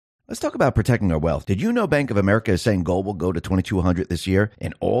Let's talk about protecting our wealth. Did you know Bank of America is saying gold will go to $2,200 this year,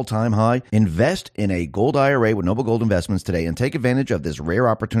 an all-time high? Invest in a gold IRA with Noble Gold Investments today and take advantage of this rare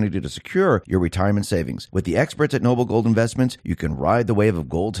opportunity to secure your retirement savings. With the experts at Noble Gold Investments, you can ride the wave of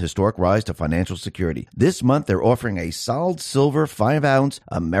gold's historic rise to financial security. This month, they're offering a solid silver 5-ounce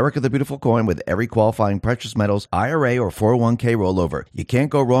America the Beautiful coin with every qualifying precious metals IRA or 401k rollover. You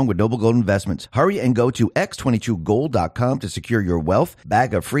can't go wrong with Noble Gold Investments. Hurry and go to x22gold.com to secure your wealth.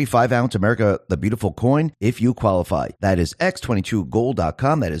 Bag of free 5-ounce America the Beautiful coin if you qualify. That is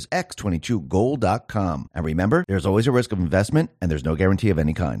x22gold.com. That is x22gold.com. And remember, there's always a risk of investment and there's no guarantee of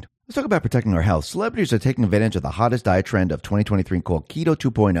any kind. Let's talk about protecting our health. Celebrities are taking advantage of the hottest diet trend of 2023 called Keto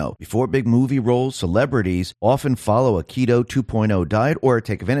 2.0. Before big movie roles, celebrities often follow a Keto 2.0 diet or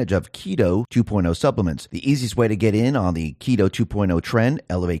take advantage of Keto 2.0 supplements. The easiest way to get in on the Keto 2.0 trend,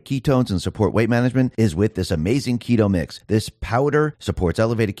 elevate ketones, and support weight management is with this amazing keto mix. This powder supports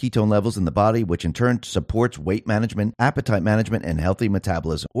elevated ketone levels in the body, which in turn supports weight management, appetite management, and healthy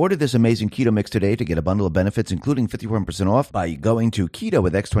metabolism. Order this amazing keto mix today to get a bundle of benefits, including 51% off by going to keto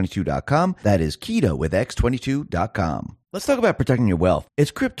with X22.com. That is keto with X22.com. Let's talk about protecting your wealth.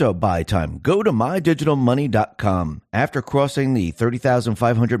 It's crypto buy time. Go to mydigitalmoney.com. After crossing the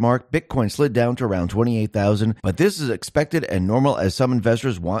 30,500 mark, Bitcoin slid down to around 28,000, but this is expected and normal as some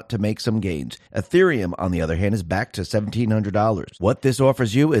investors want to make some gains. Ethereum, on the other hand, is back to $1,700. What this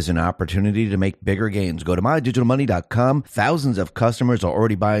offers you is an opportunity to make bigger gains. Go to mydigitalmoney.com. Thousands of customers are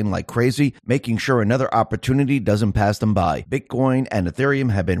already buying like crazy, making sure another opportunity doesn't pass them by. Bitcoin and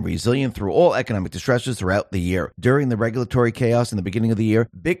Ethereum have been resilient through all economic distresses throughout the year. During the regulatory chaos in the beginning of the year,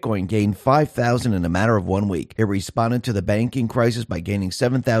 Bitcoin gained 5,000 in a matter of 1 week. It responded to the banking crisis by gaining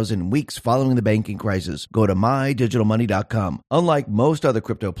 7,000 in weeks following the banking crisis. Go to mydigitalmoney.com. Unlike most other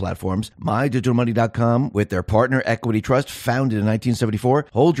crypto platforms, mydigitalmoney.com, with their partner Equity Trust, founded in 1974,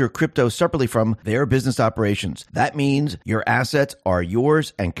 hold your crypto separately from their business operations. That means your assets are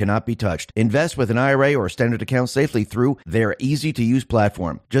yours and cannot be touched. Invest with an IRA or standard account safely through their easy-to-use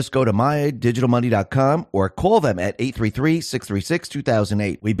platform. Just go to mydigitalmoney.com or call them at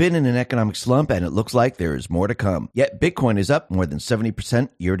 833-636-2008. We've been in an economic slump and it looks like there is more to come. Yet Bitcoin is up more than 70%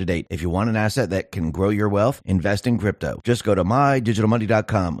 year to date. If you want an asset that can grow your wealth, invest in crypto. Just go to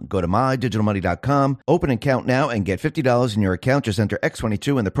mydigitalmoney.com. Go to mydigitalmoney.com, open an account now and get $50 in your account. Just enter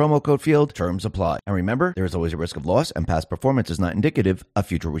X22 in the promo code field. Terms apply. And remember, there is always a risk of loss and past performance is not indicative of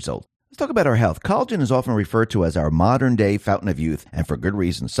future results. Let's talk about our health. Collagen is often referred to as our modern-day fountain of youth, and for good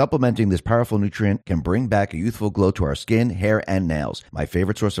reason. Supplementing this powerful nutrient can bring back a youthful glow to our skin, hair, and nails. My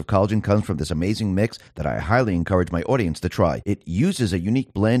favorite source of collagen comes from this amazing mix that I highly encourage my audience to try. It uses a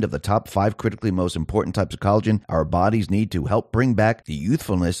unique blend of the top 5 critically most important types of collagen our bodies need to help bring back the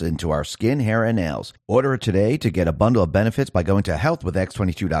youthfulness into our skin, hair, and nails. Order it today to get a bundle of benefits by going to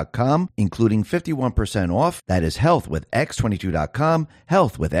healthwithx22.com, including 51% off. That is healthwithx22.com,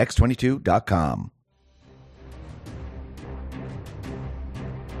 healthwithx22.com.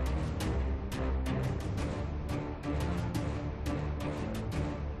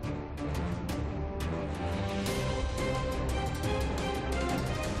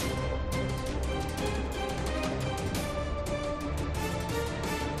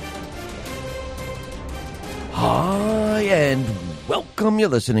 Hi, and welcome. You're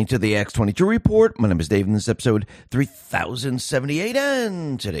listening to the X22 Report. My name is Dave, and this is episode 3078,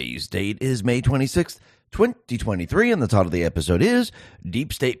 and today's date is May 26th, 2023, and the title of the episode is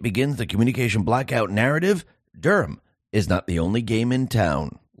Deep State Begins the Communication Blackout Narrative. Durham is not the only game in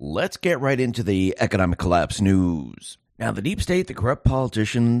town. Let's get right into the economic collapse news. Now, the deep state, the corrupt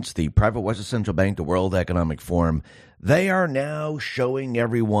politicians, the private Western Central Bank, the World Economic Forum, they are now showing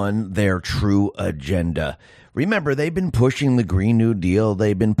everyone their true agenda. Remember, they've been pushing the Green New Deal.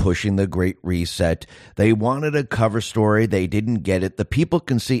 They've been pushing the Great Reset. They wanted a cover story. They didn't get it. The people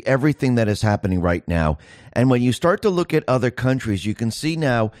can see everything that is happening right now. And when you start to look at other countries, you can see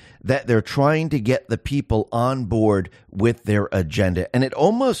now that they're trying to get the people on board with their agenda. And it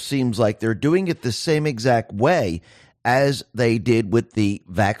almost seems like they're doing it the same exact way as they did with the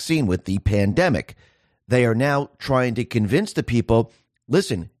vaccine, with the pandemic. They are now trying to convince the people,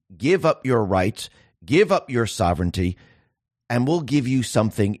 listen, give up your rights, give up your sovereignty, and we'll give you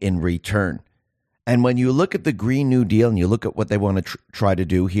something in return. And when you look at the Green New Deal and you look at what they want to try to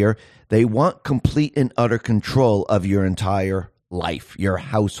do here, they want complete and utter control of your entire life, your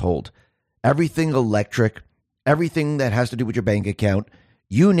household, everything electric, everything that has to do with your bank account,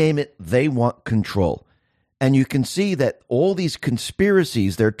 you name it, they want control. And you can see that all these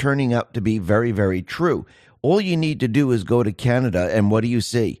conspiracies, they're turning out to be very, very true. All you need to do is go to Canada, and what do you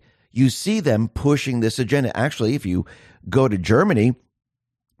see? You see them pushing this agenda. Actually, if you go to Germany,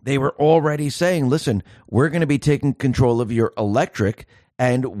 they were already saying, listen, we're going to be taking control of your electric,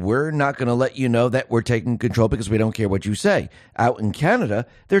 and we're not going to let you know that we're taking control because we don't care what you say. Out in Canada,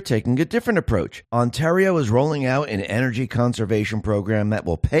 they're taking a different approach. Ontario is rolling out an energy conservation program that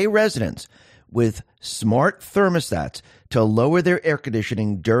will pay residents with smart thermostats to lower their air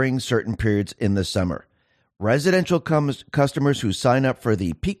conditioning during certain periods in the summer. Residential customers who sign up for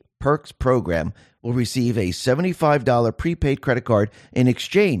the Peak Perks program will receive a $75 prepaid credit card in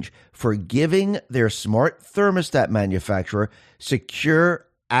exchange for giving their smart thermostat manufacturer secure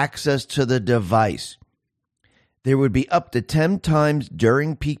access to the device. There would be up to 10 times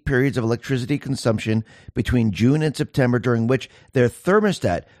during peak periods of electricity consumption between June and September, during which their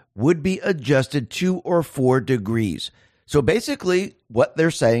thermostat would be adjusted 2 or 4 degrees. So basically, what they're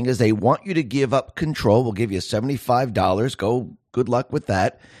saying is they want you to give up control. We'll give you $75. Go, good luck with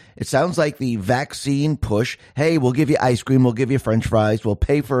that. It sounds like the vaccine push. Hey, we'll give you ice cream. We'll give you French fries. We'll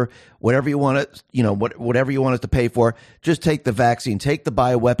pay for whatever you want it, whatever you want us to pay for. Just take the vaccine, take the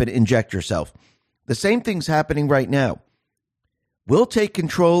bioweapon, inject yourself. The same thing's happening right now. We'll take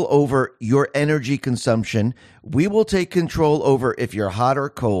control over your energy consumption. We will take control over if you're hot or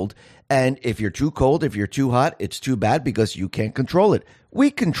cold. And if you're too cold, if you're too hot, it's too bad because you can't control it. We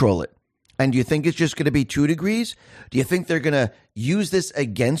control it. And do you think it's just going to be 2 degrees? Do you think they're going to use this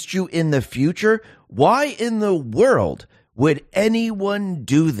against you in the future? Why in the world would anyone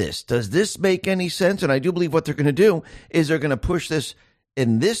do this? Does this make any sense? And I do believe what they're going to do is they're going to push this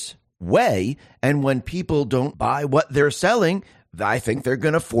in this way. And when people don't buy what they're selling, I think they're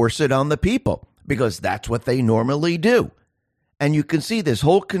going to force it on the people because that's what they normally do. And you can see this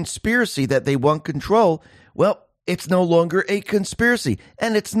whole conspiracy that they want control. Well, it's no longer a conspiracy.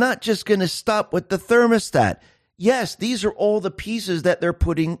 And it's not just going to stop with the thermostat. Yes, these are all the pieces that they're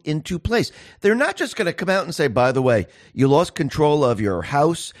putting into place. They're not just going to come out and say, by the way, you lost control of your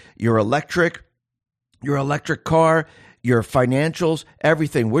house, your electric car, your financials,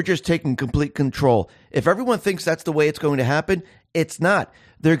 everything. We're just taking complete control. If everyone thinks that's the way it's going to happen, it's not.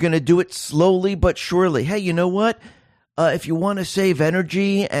 They're going to do it slowly but surely. Hey, you know what? If you want to save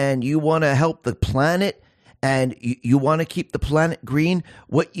energy and you want to help the planet and you want to keep the planet green,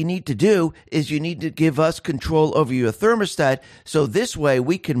 what you need to do is you need to give us control over your thermostat. So this way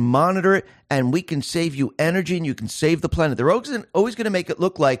we can monitor it and we can save you energy and you can save the planet. They're always going to make it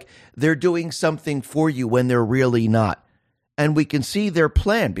look like they're doing something for you when they're really not. And we can see their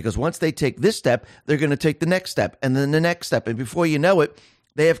plan because once they take this step, they're going to take the next step and then the next step. And before you know it,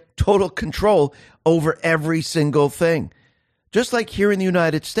 they have total control over every single thing. Just like here in the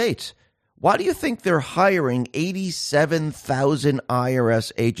United States. Why do you think they're hiring 87,000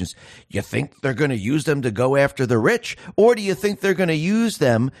 IRS agents? You think they're going to use them to go after the rich? Or do you think they're going to use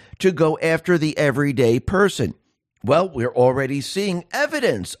them to go after the everyday person? Well, we're already seeing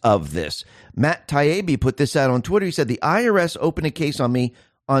evidence of this. Matt Taibbi put this out on Twitter. He said, the IRS opened a case on me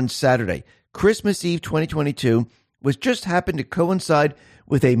on Saturday. Christmas Eve 2022 was just happened to coincide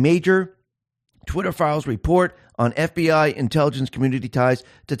with a major Twitter Files report on FBI intelligence community ties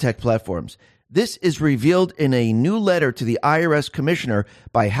to tech platforms. This is revealed in a new letter to the IRS commissioner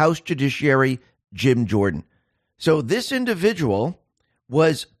by House Judiciary Jim Jordan. So this individual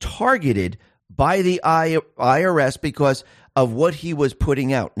was targeted by the IRS because of what he was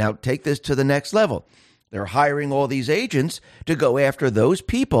putting out. Now, take this to the next level. They're hiring all these agents to go after those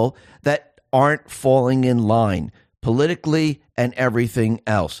people that aren't falling in line politically and everything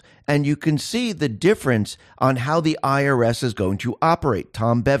else. And you can see the difference on how the IRS is going to operate.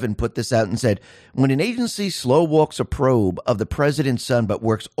 Tom Bevan put this out and said, when an agency slow walks a probe of the president's son but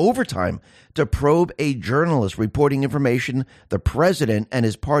works overtime to probe a journalist reporting information the president and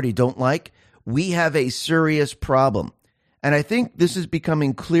his party don't like, we have a serious problem. And I think this is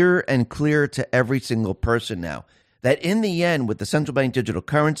becoming clearer and clearer to every single person now, that in the end, with the central bank digital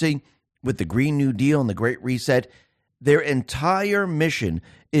currency, with the Green New Deal and the Great Reset, their entire mission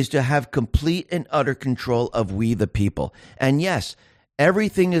is to have complete and utter control of we the people. And yes,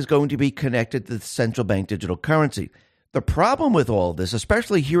 everything is going to be connected to the central bank digital currency. The problem with all this,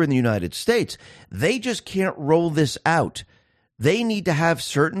 especially here in the United States, they just can't roll this out. They need to have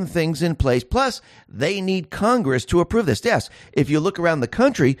certain things in place. Plus, they need Congress to approve this. Yes, if you look around the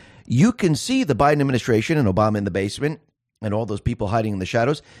country, you can see the Biden administration and Obama in the basement and all those people hiding in the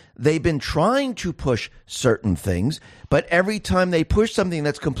shadows. They've been trying to push certain things, but every time they push something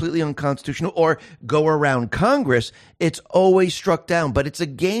that's completely unconstitutional or go around Congress, it's always struck down. But it's a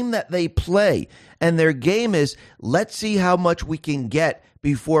game that they play, and their game is, let's see how much we can get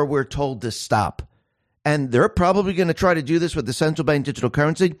before we're told to stop. And they're probably going to try to do this with the central bank digital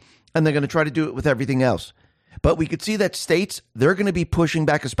currency, and they're going to try to do it with everything else. But we could see that states, they're going to be pushing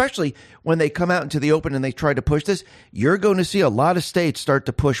back, especially when they come out into the open and they try to push this. You're going to see a lot of states start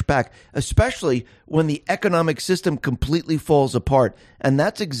to push back, especially when the economic system completely falls apart. And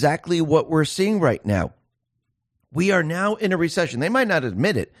that's exactly what we're seeing right now. We are now in a recession. They might not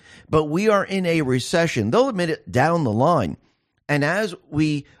admit it, but we are in a recession. They'll admit it down the line. And as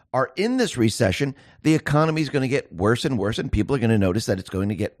we are in this recession, the economy is going to get worse and worse, and people are going to notice that it's going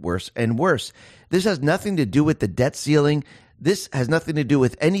to get worse and worse. This has nothing to do with the debt ceiling. This has nothing to do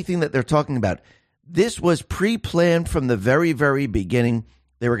with anything that they're talking about. This was pre-planned from the very, very beginning.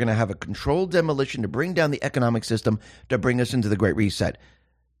 They were going to have a controlled demolition to bring down the economic system, to bring us into the Great Reset.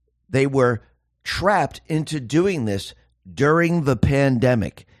 They were trapped into doing this during the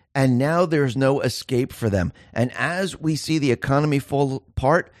pandemic. And now there's no escape for them. And as we see the economy fall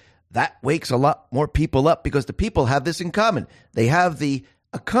apart, that wakes a lot more people up because the people have this in common. They have the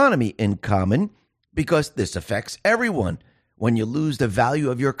economy in common because this affects everyone. When you lose the value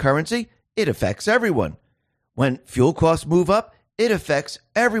of your currency, it affects everyone. When fuel costs move up, it affects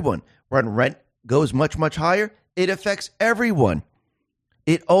everyone. When rent goes much, much higher, it affects everyone.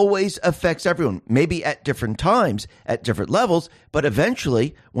 It always affects everyone, maybe at different times, at different levels, but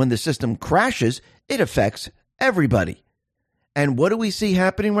eventually, when the system crashes, it affects everybody. And what do we see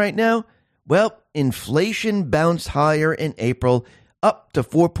happening right now? Well, inflation bounced higher in April, up to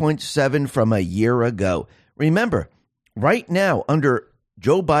 4.7 from a year ago. Remember, right now, under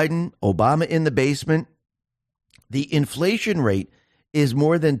Joe Biden, Obama in the basement, the inflation rate is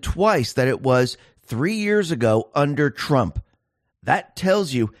more than twice that it was 3 years ago under Trump. That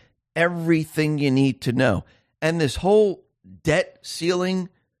tells you everything you need to know. And this whole debt ceiling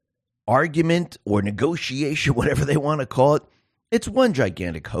argument or negotiation, whatever they want to call it, it's one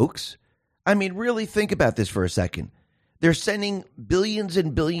gigantic hoax. I mean, really think about this for a second. They're sending billions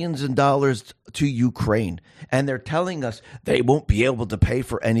and billions of dollars to Ukraine, and they're telling us they won't be able to pay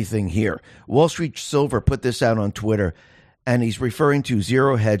for anything here. Wall Street Silver put this out on Twitter, and he's referring to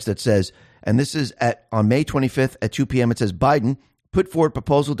Zero Hedge that says, and this is on May 25th at 2 p.m., it says, Biden put forward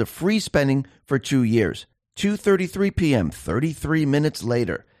proposal to freeze spending for 2 years. 2:33 p.m., 33 minutes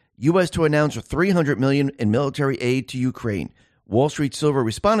later, U.S. to announce $300 million in military aid to Ukraine. Wall Street Silver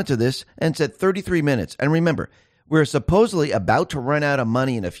responded to this and said 33 minutes. And remember, we're supposedly about to run out of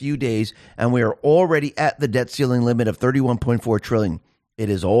money in a few days, and we are already at the debt ceiling limit of $31.4 trillion. It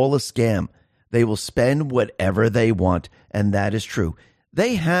is all a scam. They will spend whatever they want, and that is true.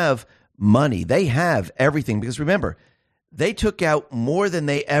 They have money. They have everything, because remember, they took out more than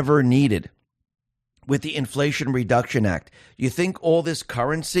they ever needed with the Inflation Reduction Act. You think all this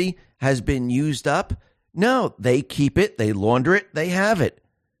currency has been used up? No, they keep it, they launder it, they have it.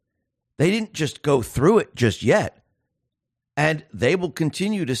 They didn't just go through it just yet. And they will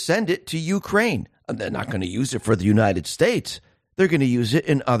continue to send it to Ukraine. And they're not going to use it for the United States. They're going to use it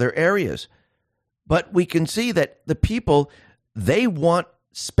in other areas. But we can see that the people, they want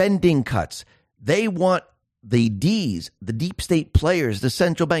spending cuts. They want the Ds, the deep state players, the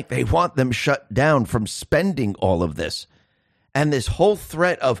central bank, they want them shut down from spending all of this. And this whole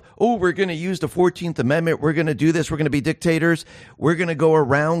threat of, oh, we're going to use the 14th Amendment, we're going to do this, we're going to be dictators, we're going to go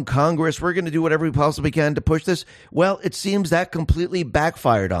around Congress, we're going to do whatever we possibly can to push this. Well, it seems that completely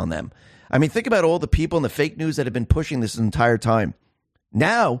backfired on them. I mean, think about all the people in the fake news that have been pushing this entire time.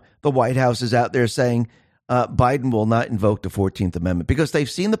 Now, the White House is out there saying, Biden will not invoke the 14th Amendment because they've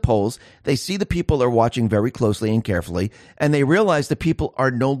seen the polls. They see the people are watching very closely and carefully, and they realize the people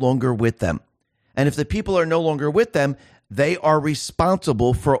are no longer with them. And if the people are no longer with them, they are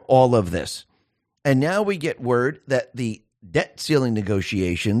responsible for all of this. And now we get word that the debt ceiling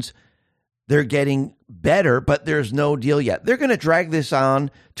negotiations, they're getting better, but there's no deal yet. They're going to drag this on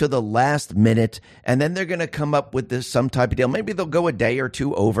to the last minute, and then they're going to come up with this some type of deal. Maybe they'll go a day or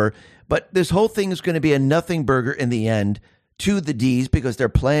two over, but this whole thing is going to be a nothing burger in the end to the Ds because their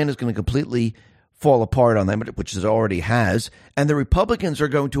plan is going to completely fall apart on them, which it already has, and the Republicans are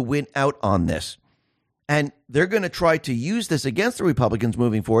going to win out on this. And they're going to try to use this against the Republicans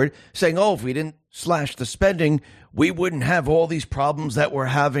moving forward, saying, oh, if we didn't slash the spending, we wouldn't have all these problems that we're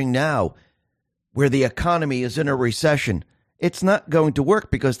having now, where the economy is in a recession. It's not going to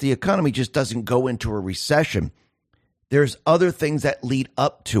work because the economy just doesn't go into a recession. There's other things that lead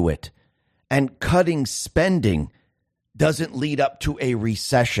up to it. And cutting spending doesn't lead up to a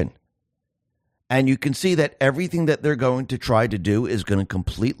recession. And you can see that everything that they're going to try to do is going to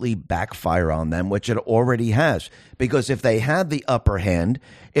completely backfire on them, which it already has. Because if they had the upper hand,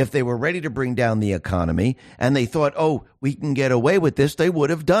 if they were ready to bring down the economy and they thought, oh, we can get away with this, they would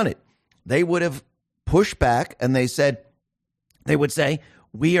have done it. They would have pushed back and they would say,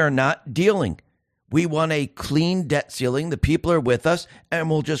 we are not dealing. We want a clean debt ceiling. The people are with us, and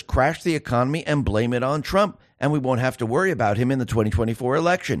we'll just crash the economy and blame it on Trump, and we won't have to worry about him in the 2024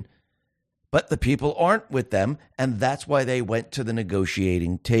 election. But the people aren't with them, and that's why they went to the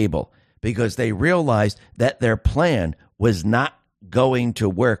negotiating table, because they realized that their plan was not going to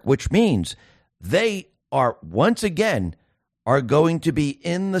work, which means they are once again are going to be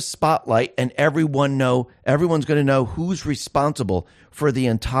in the spotlight, and everyone's going to know who's responsible for the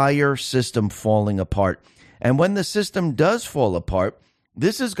entire system falling apart. And when the system does fall apart,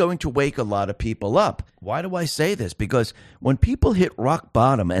 this is going to wake a lot of people up. Why do I say this? Because when people hit rock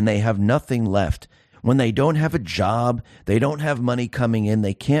bottom and they have nothing left, when they don't have a job, they don't have money coming in,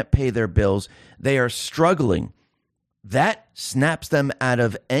 they can't pay their bills, they are struggling, that snaps them out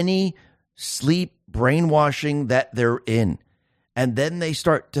of any sleep brainwashing that they're in. And then they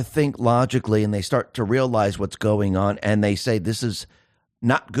start to think logically, and they start to realize what's going on, and they say, this is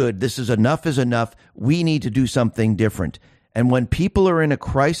not good. This is enough. We need to do something different. And when people are in a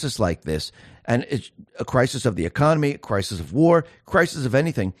crisis like this, and it's a crisis of the economy, a crisis of war, crisis of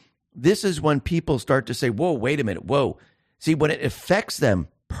anything, this is when people start to say, whoa, wait a minute, whoa. See, when it affects them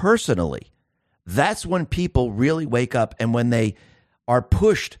personally, that's when people really wake up. And when they are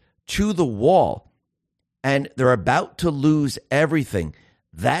pushed to the wall and they're about to lose everything,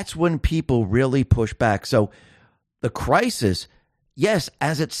 that's when people really push back. So the crisis, yes,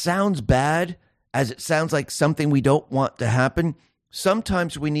 as it sounds bad, as it sounds like something we don't want to happen,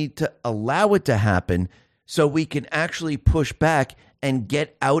 sometimes we need to allow it to happen so we can actually push back and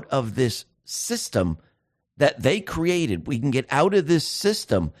get out of this system that they created. We can get out of this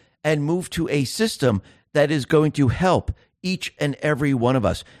system and move to a system that is going to help each and every one of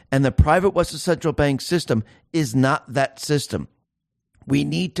us. And the private Western Central Bank system is not that system. We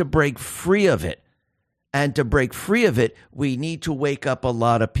need to break free of it. And to break free of it, we need to wake up a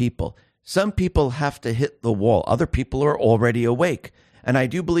lot of people. Some people have to hit the wall. Other people are already awake. And I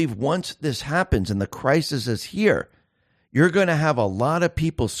do believe once this happens and the crisis is here, you're going to have a lot of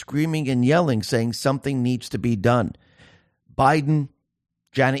people screaming and yelling, saying something needs to be done. Biden,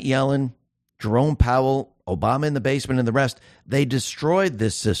 Janet Yellen, Jerome Powell, Obama in the basement, and the rest, they destroyed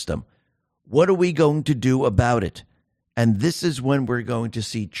this system. What are we going to do about it? And this is when we're going to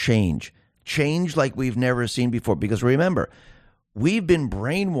see change like we've never seen before. Because remember, we've been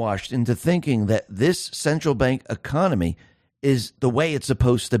brainwashed into thinking that this central bank economy is the way it's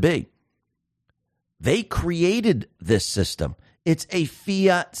supposed to be. They created this system. It's a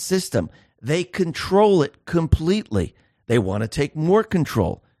fiat system. They control it completely. They want to take more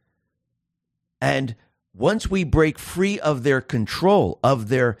control. And once we break free of their control, of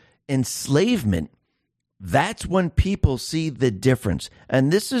their enslavement, that's when people see the difference.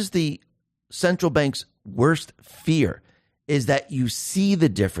 And this is the central bank's worst fear, is that you see the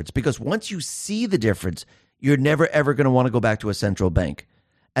difference. Because once you see the difference, you're never, ever going to want to go back to a central bank.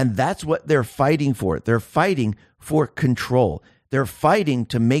 And that's what they're fighting for. They're fighting for control. They're fighting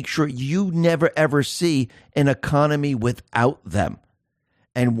to make sure you never, ever see an economy without them.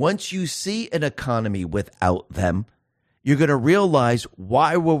 And once you see an economy without them, you're going to realize,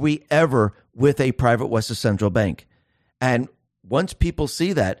 why were we ever with a private Western Central Bank? And once people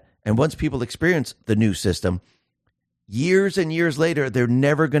see that, and once people experience the new system, years and years later, they're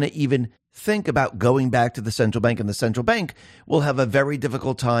never going to even think about going back to the central bank, and the central bank will have a very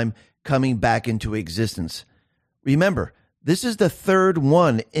difficult time coming back into existence. Remember, this is the third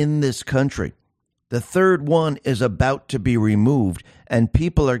one in this country. The third one is about to be removed, and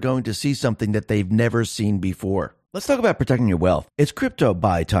people are going to see something that they've never seen before. Let's talk about protecting your wealth. It's crypto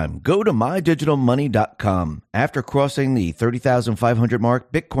buy time. Go to mydigitalmoney.com. After crossing the 30,500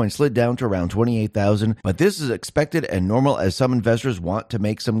 mark, Bitcoin slid down to around 28,000, but this is expected and normal as some investors want to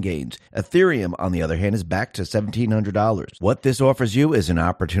make some gains. Ethereum, on the other hand, is back to $1,700. What this offers you is an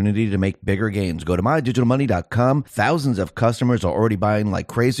opportunity to make bigger gains. Go to mydigitalmoney.com. Thousands of customers are already buying like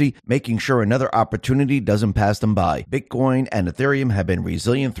crazy, making sure another opportunity doesn't pass them by. Bitcoin and Ethereum have been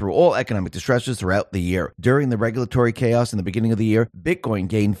resilient through all economic distresses throughout the year. During the regulatory chaos in the beginning of the year, Bitcoin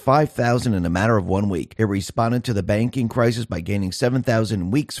gained 5,000 in a matter of 1 week. It responded to the banking crisis by gaining 7,000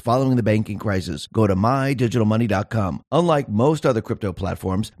 in weeks following the banking crisis. Go to mydigitalmoney.com. Unlike most other crypto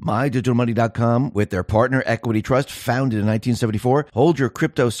platforms, mydigitalmoney.com, with their partner Equity Trust, founded in 1974, hold your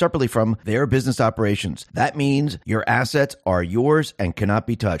crypto separately from their business operations. That means your assets are yours and cannot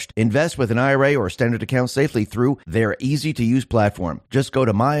be touched. Invest with an IRA or standard account safely through their easy-to-use platform. Just go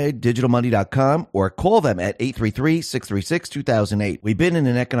to mydigitalmoney.com or call them at 833 833-636-2008. We've been in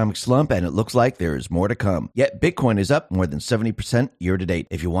an economic slump, and it looks like there is more to come. Yet Bitcoin is up more than 70% year to date.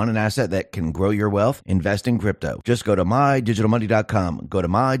 If you want an asset that can grow your wealth, invest in crypto. Just go to mydigitalmoney.com. Go to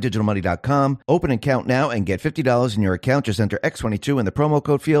mydigitalmoney.com, open an account now, and get $50 in your account. Just enter X22 in the promo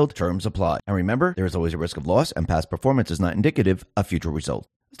code field. Terms apply. And remember, there is always a risk of loss, and past performance is not indicative of future results.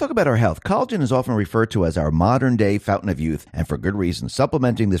 Let's talk about our health. Collagen is often referred to as our modern-day fountain of youth, and for good reason.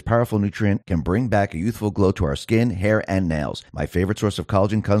 Supplementing this powerful nutrient can bring back a youthful glow to our skin, hair, and nails. My favorite source of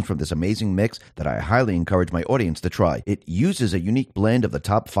collagen comes from this amazing mix that I highly encourage my audience to try. It uses a unique blend of the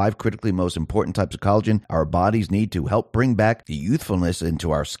top 5 critically most important types of collagen our bodies need to help bring back the youthfulness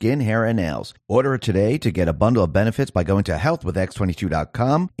into our skin, hair, and nails. Order it today to get a bundle of benefits by going to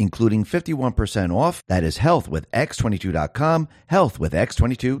healthwithx22.com, including 51% off. That is healthwithx22.com,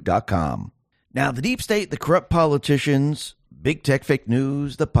 healthwithx22.com. Now, the deep state, the corrupt politicians, big tech, fake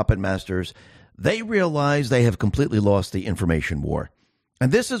news, the puppet masters, they realize they have completely lost the information war.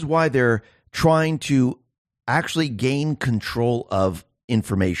 And this is why they're trying to actually gain control of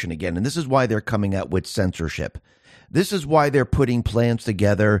information again. And this is why they're coming out with censorship. This is why they're putting plans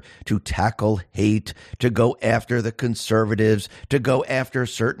together to tackle hate, to go after the conservatives, to go after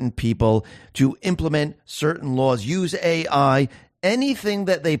certain people, to implement certain laws, use AI, anything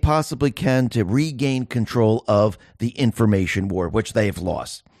that they possibly can to regain control of the information war, which they've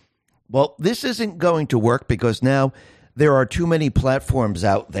lost. Well, this isn't going to work because now there are too many platforms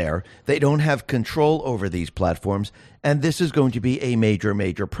out there. They don't have control over these platforms, and this is going to be a major,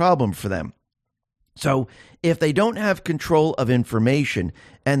 major problem for them. So if they don't have control of information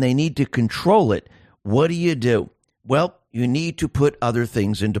and they need to control it, what do? Well, you need to put other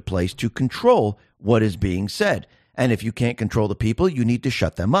things into place to control what is being said. And if you can't control the people, you need to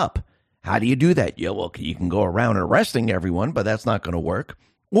shut them up. How do you do that? Yeah, well, you can go around arresting everyone, but that's not going to work.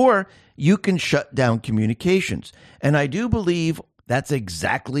 Or you can shut down communications. And I do believe that's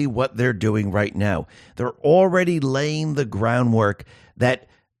exactly what they're doing right now. They're already laying the groundwork that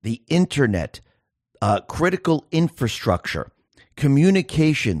the internet, critical infrastructure,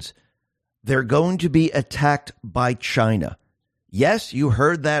 communications, they're going to be attacked by China. Yes, you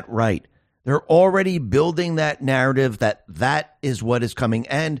heard that right. They're already building that narrative that is what is coming.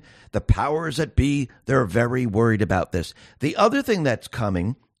 And the powers that be, they're very worried about this. The other thing that's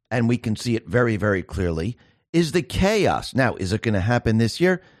coming, and we can see it very, very clearly, is the chaos. Now, is it going to happen this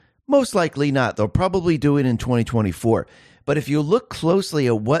year? Most likely not. They'll probably do it in 2024. But if you look closely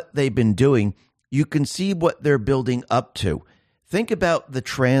at what they've been doing, you can see what they're building up to. Think about the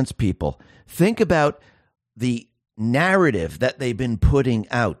trans people. Think about the narrative that they've been putting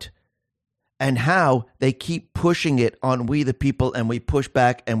out, and how they keep pushing it on we the people, and we push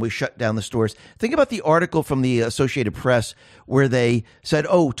back and we shut down the stores. Think about the article from the Associated Press where they said,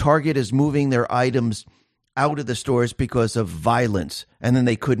 Target is moving their items out of the stores because of violence, and then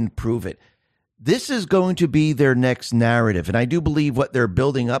they couldn't prove it. This is going to be their next narrative, and I do believe what they're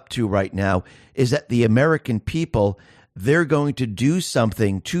building up to right now is that the American people, they're going to do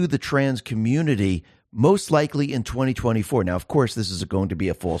something to the trans community most likely in 2024. Now, of course, this is going to be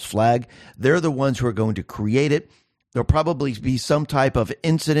a false flag. They're the ones who are going to create it. There'll probably be some type of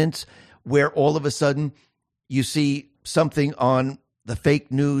incident where all of a sudden you see something on the fake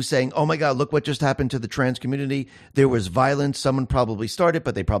news saying, oh my God, look what just happened to the trans community. There was violence. Someone probably started,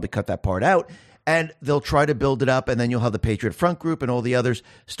 but they probably cut that part out. And they'll try to build it up. And then you'll have the Patriot Front Group and all the others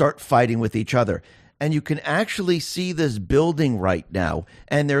start fighting with each other. And you can actually see this building right now,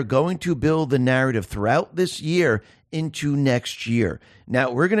 and they're going to build the narrative throughout this year into next year. Now,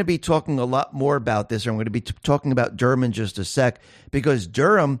 we're going to be talking a lot more about this, and I'm going to be talking about Durham in just a sec, because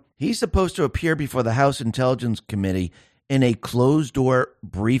Durham, he's supposed to appear before the House Intelligence Committee in a closed-door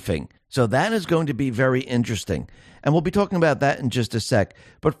briefing. So that is going to be very interesting, and we'll be talking about that in just a sec.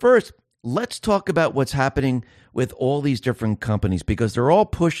 But first, let's talk about what's happening with all these different companies, because they're all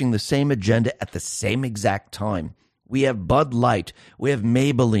pushing the same agenda at the same exact time. We have Bud Light, we have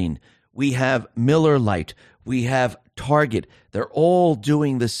Maybelline, we have Miller Lite, we have Target. They're all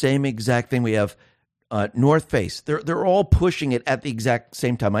doing the same exact thing. We have North Face. They're all pushing it at the exact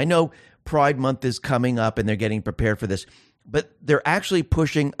same time. I know Pride Month is coming up and they're getting prepared for this, but they're actually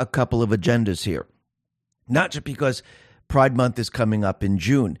pushing a couple of agendas here. Not just because Pride Month is coming up in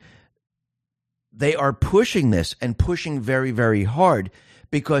June. They are pushing this and pushing very, very hard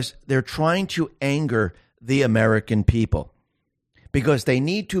because they're trying to anger the American people, because they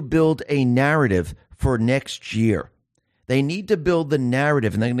need to build a narrative for next year. They need to build the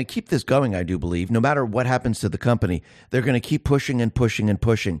narrative, and they're going to keep this going, I do believe. No matter what happens to the company, they're going to keep pushing and pushing and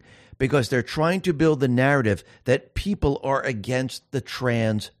pushing, because they're trying to build the narrative that people are against the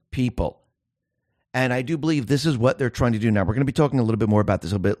trans people. And I do believe this is what they're trying to do now. We're going to be talking a little bit more about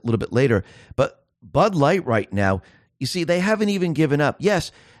this a little bit later. But Bud Light right now, you see, they haven't even given up.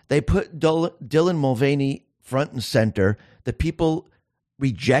 Yes, they put Dylan Mulvaney front and center. The people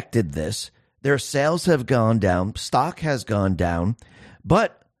rejected this. Their sales have gone down. Stock has gone down.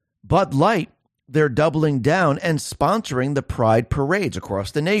 But Bud Light, they're doubling down and sponsoring the Pride parades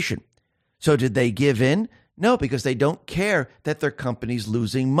across the nation. So did they give in? No, because they don't care that their company's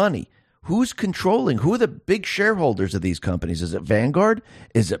losing money. Who's controlling? Who are the big shareholders of these companies? Is it Vanguard?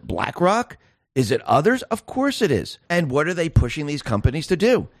 Is it BlackRock? Is it others? Of course it is. And what are they pushing these companies to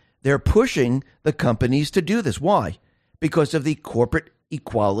do? They're pushing the companies to do this. Why? Because of the Corporate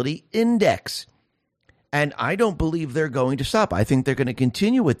Equality Index. And I don't believe they're going to stop. I think they're going to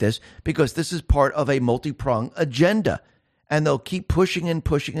continue with this because this is part of a multi-pronged agenda. And they'll keep pushing and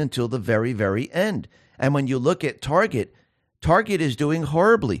pushing until the very, very end. And when you look at Target is doing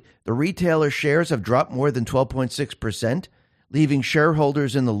horribly. The retailer shares have dropped more than 12.6%, leaving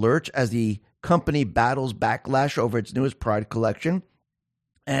shareholders in the lurch as the company battles backlash over its newest Pride collection.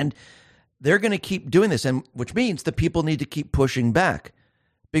 And they're going to keep doing this, and which means the people need to keep pushing back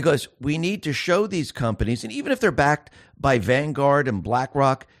because we need to show these companies, and even if they're backed by Vanguard and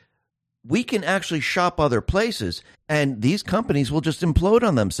BlackRock, we can actually shop other places, and these companies will just implode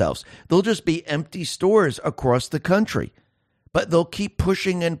on themselves. They'll just be empty stores across the country. But they'll keep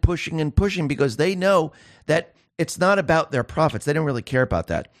pushing and pushing and pushing because they know that it's not about their profits. They don't really care about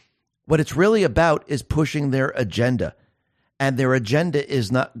that. What it's really about is pushing their agenda. And their agenda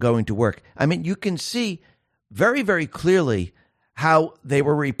is not going to work. I mean, you can see very, very clearly how they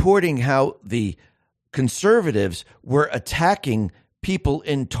were reporting how the conservatives were attacking people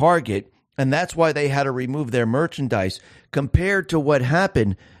in Target. And that's why they had to remove their merchandise compared to what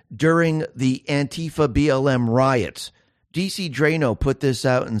happened during the Antifa BLM riots. DC Drano put this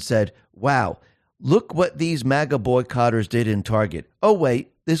out and said, wow, look what these MAGA boycotters did in Target. Oh,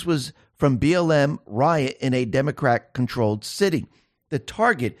 wait, this was from BLM riot in a Democrat-controlled city. The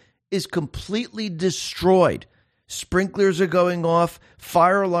Target is completely destroyed. Sprinklers are going off.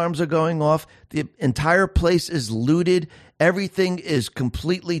 Fire alarms are going off. The entire place is looted. Everything is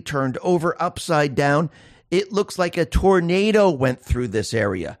completely turned over, upside down. It looks like a tornado went through this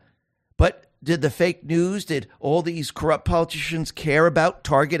area. But did the fake news, did all these corrupt politicians care about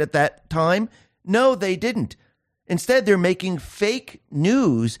Target at that time? No, they didn't. Instead, they're making fake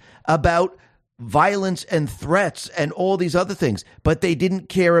news about violence and threats and all these other things, but they didn't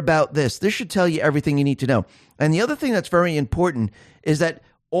care about this. This should tell you everything you need to know. And the other thing that's very important is that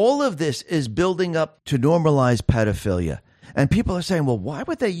all of this is building up to normalize pedophilia. And people are saying, well, why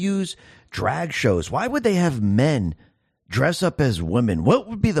would they use drag shows? Why would they have men dress up as women? What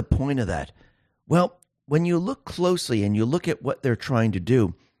would be the point of that? Well, when you look closely and you look at what they're trying to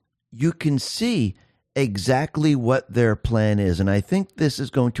do, you can see exactly what their plan is. And I think this is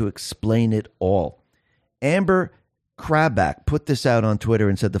going to explain it all. Amber Krabak put this out on Twitter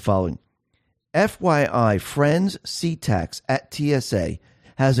and said the following. FYI, Friends CTAX at TSA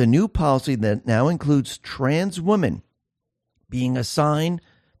has a new policy that now includes trans women being assigned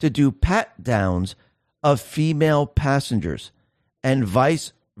to do pat downs of female passengers and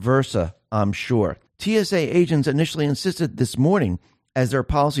vice versa, I'm sure. TSA agents initially insisted this morning, as their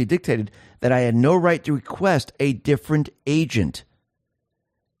policy dictated, that I had no right to request a different agent.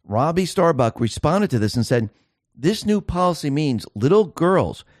 Robbie Starbuck responded to this and said, this new policy means little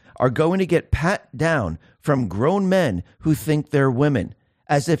girls are going to get pat down from grown men who think they're women,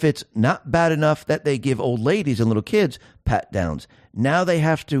 as if it's not bad enough that they give old ladies and little kids pat downs. Now they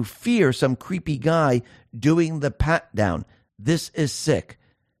have to fear some creepy guy doing the pat down. This is sick.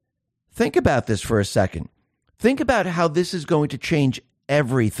 Think about this for a second. Think about how this is going to change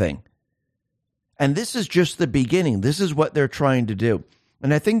everything. And this is just the beginning. This is what they're trying to do.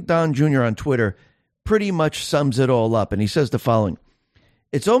 And I think Don Jr. on Twitter pretty much sums it all up. And he says the following.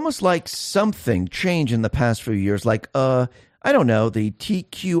 It's almost like something changed in the past few years. Like, I don't know, the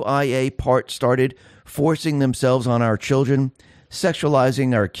TQIA part started forcing themselves on our children,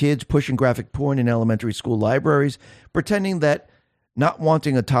 sexualizing our kids, pushing graphic porn in elementary school libraries, pretending that not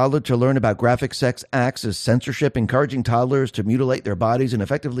wanting a toddler to learn about graphic sex acts is censorship, encouraging toddlers to mutilate their bodies and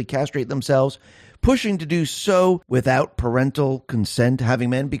effectively castrate themselves, pushing to do so without parental consent, having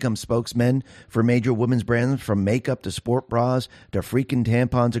men become spokesmen for major women's brands from makeup to sport bras to freaking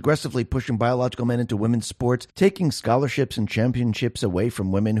tampons, aggressively pushing biological men into women's sports, taking scholarships and championships away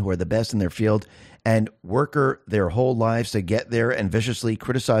from women who are the best in their field and worker their whole lives to get there, and viciously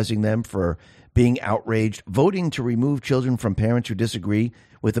criticizing them for being outraged, voting to remove children from parents who disagree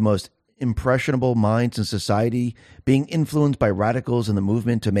with the most impressionable minds in society being influenced by radicals in the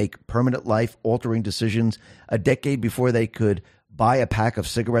movement to make permanent life-altering decisions a decade before they could buy a pack of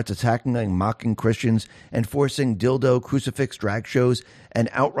cigarettes, attacking and mocking Christians, and forcing dildo, crucifix drag shows, and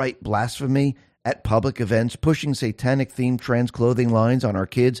outright blasphemy at public events, pushing satanic-themed trans clothing lines on our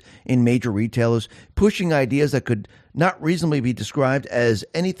kids in major retailers, pushing ideas that could not reasonably be described as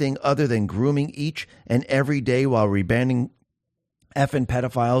anything other than grooming each and every day while rebranding effing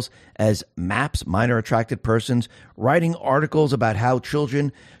pedophiles as MAPS, minor attracted persons, writing articles about how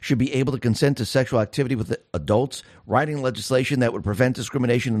children should be able to consent to sexual activity with adults, writing legislation that would prevent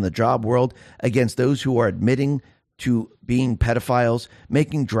discrimination in the job world against those who are admitting to being pedophiles,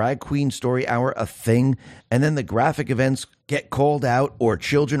 making Drag Queen Story Hour a thing, and then the graphic events get called out or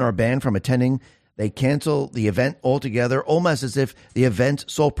children are banned from attending. They cancel the event altogether, almost as if the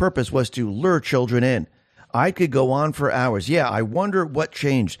event's sole purpose was to lure children in. I could go on for hours. Yeah, I wonder what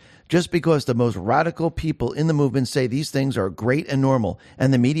changed. Just because the most radical people in the movement say these things are great and normal,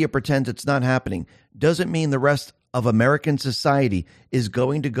 and the media pretends it's not happening, doesn't mean the rest of American society is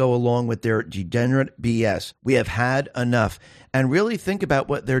going to go along with their degenerate BS. We have had enough. And really think about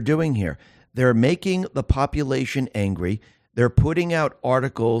what they're doing here. They're making the population angry. They're putting out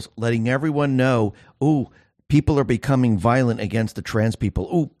articles letting everyone know, ooh, people are becoming violent against the trans people.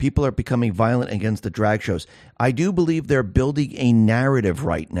 Ooh, people are becoming violent against the drag shows. I do believe they're building a narrative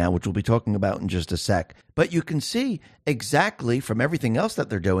right now, which we'll be talking about in just a sec. But you can see exactly from everything else that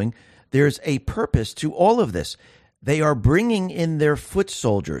they're doing, there's a purpose to all of this. They are bringing in their foot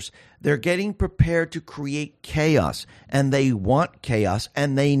soldiers. They're getting prepared to create chaos, and they want chaos,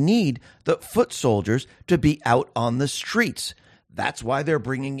 and they need the foot soldiers to be out on the streets. That's why they're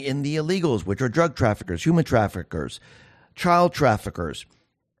bringing in the illegals, which are drug traffickers, human traffickers, child traffickers,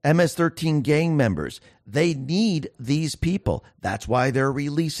 MS-13 gang members. They need these people. That's why they're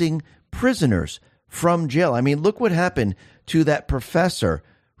releasing prisoners from jail. I mean, look what happened to that professor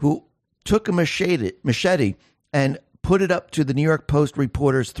who took a machete and put it up to the New York Post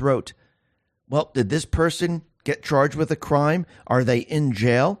reporter's throat. Well, did this person get charged with a crime? Are they in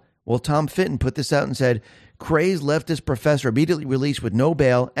jail? Well, Tom Fitton put this out and said, crazed leftist professor immediately released with no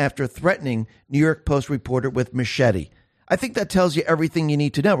bail after threatening New York Post reporter with machete. I think that tells you everything you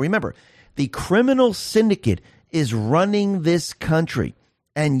need to know. Remember, the criminal syndicate is running this country.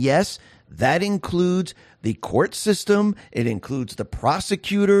 And yes, that includes the court system, it includes the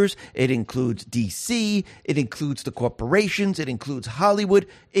prosecutors, it includes DC, it includes the corporations, it includes Hollywood,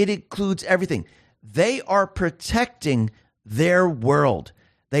 it includes everything. They are protecting their world.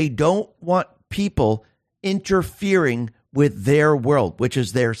 They don't want people interfering with their world, which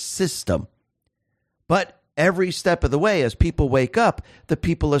is their system. But every step of the way, as people wake up, the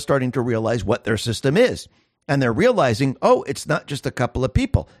people are starting to realize what their system is. And they're realizing, oh, it's not just a couple of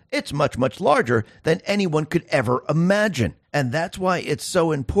people. It's much, much larger than anyone could ever imagine. And that's why it's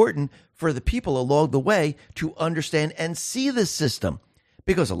so important for the people along the way to understand and see the system.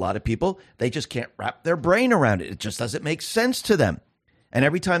 Because a lot of people, they just can't wrap their brain around it. It just doesn't make sense to them. And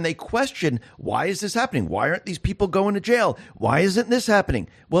every time they question, why is this happening? Why aren't these people going to jail? Why isn't this happening?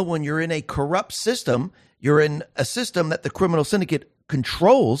 Well, when you're in a corrupt system, you're in a system that the criminal syndicate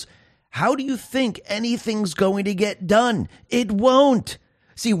controls. How do you think anything's going to get done? It won't.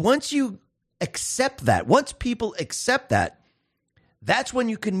 See, once you accept that, once people accept that, that's when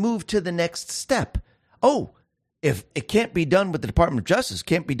you can move to the next step. Oh, if it can't be done with the Department of Justice,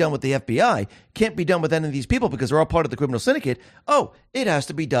 can't be done with the FBI, can't be done with any of these people because they're all part of the criminal syndicate, oh, it has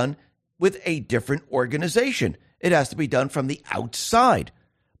to be done with a different organization. It has to be done from the outside.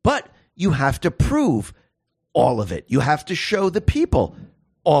 But you have to prove all of it. You have to show the people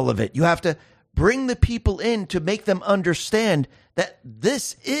all of it. You have to bring the people in to make them understand that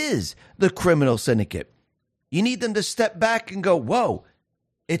this is the criminal syndicate. You need them to step back and go, whoa,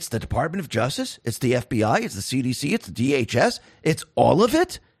 it's the Department of Justice, it's the FBI, it's the CDC, it's the DHS, it's all of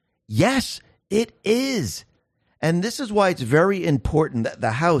it? Yes, it is. And this is why it's very important that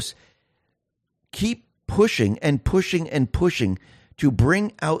the House keep pushing and pushing and pushing to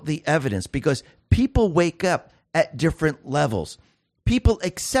bring out the evidence, because people wake up at different levels. People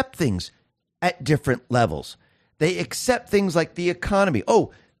accept things at different levels. They accept things like the economy.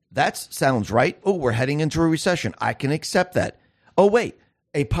 Oh, that sounds right. Oh, we're heading into a recession. I can accept that. Oh, wait,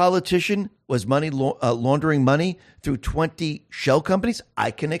 a politician was laundering money through 20 shell companies.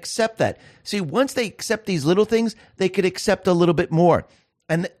 I can accept that. See, once they accept these little things, they could accept a little bit more.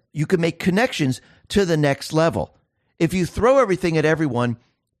 And you can make connections to the next level. If you throw everything at everyone,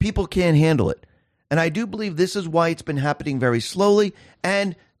 people can't handle it. And I do believe this is why it's been happening very slowly,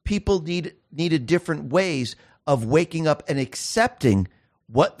 and people needed different ways of waking up and accepting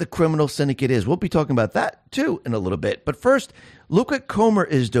what the criminal syndicate is. We'll be talking about that too in a little bit. But first, look what Comer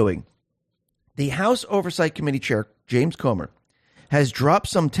is doing. The House Oversight Committee Chair, James Comer, has dropped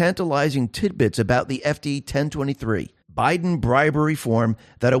some tantalizing tidbits about the FD 1023 Biden bribery form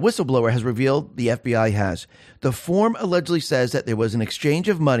that a whistleblower has revealed the FBI has. The form allegedly says that there was an exchange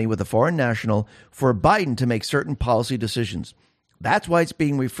of money with a foreign national for Biden to make certain policy decisions. That's why it's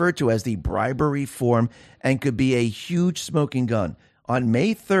being referred to as the bribery form and could be a huge smoking gun. On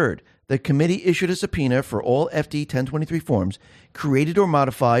May 3rd, the committee issued a subpoena for all FD 1023 forms created or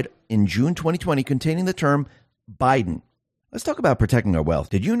modified in June 2020 containing the term Biden. Let's talk about protecting our wealth.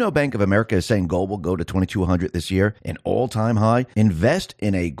 Did you know Bank of America is saying gold will go to 2,200 this year, an all-time high? Invest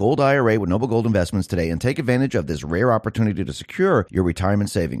in a gold IRA with Noble Gold Investments today and take advantage of this rare opportunity to secure your retirement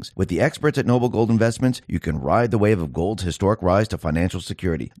savings. With the experts at Noble Gold Investments, you can ride the wave of gold's historic rise to financial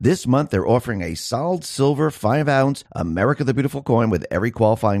security. This month, they're offering a solid silver 5-ounce America the Beautiful coin with every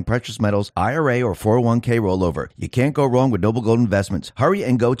qualifying precious metals IRA or 401k rollover. You can't go wrong with Noble Gold Investments. Hurry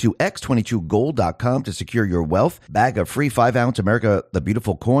and go to x22gold.com to secure your wealth bag of free 5-ounce America the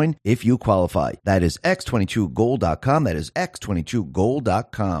Beautiful coin if you qualify. That is x22gold.com. That is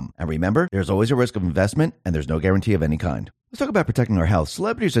x22gold.com. And remember, there's always a risk of investment and there's no guarantee of any kind. Let's talk about protecting our health.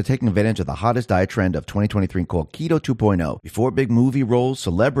 Celebrities are taking advantage of the hottest diet trend of 2023 called Keto 2.0. Before big movie roles,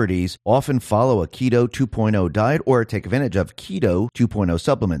 celebrities often follow a Keto 2.0 diet or take advantage of Keto 2.0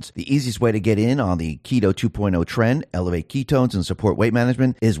 supplements. The easiest way to get in on the Keto 2.0 trend, elevate ketones, and support weight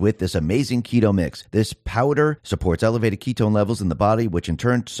management is with this amazing keto mix. This powder supports elevated ketone levels in the body, which in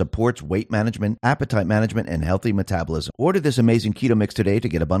turn supports weight management, appetite management, and healthy metabolism. Order this amazing keto mix today to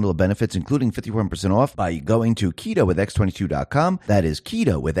get a bundle of benefits, including 51% off by going to keto with X22.com. That is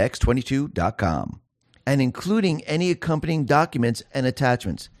keto with X22.com. And including any accompanying documents and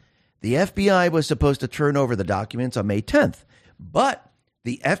attachments. The FBI was supposed to turn over the documents on May 10th, but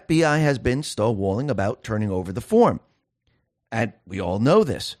the FBI has been stonewalling about turning over the form. And we all know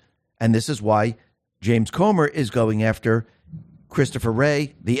this. And this is why James Comer is going after Christopher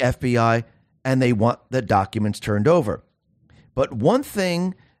Wray, the FBI, and they want the documents turned over. But one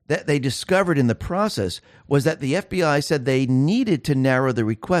thing that they discovered in the process was that the FBI said they needed to narrow the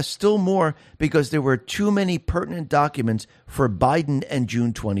request still more because there were too many pertinent documents for Biden and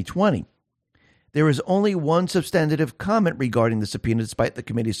June 2020. There is only one substantive comment regarding the subpoena, despite the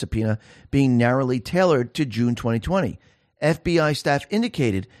committee's subpoena being narrowly tailored to June 2020. FBI staff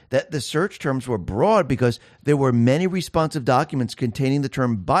indicated that the search terms were broad because there were many responsive documents containing the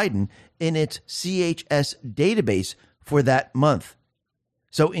term Biden in its CHS database for that month.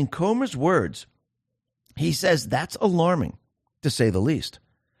 So in Comer's words, he says that's alarming, to say the least.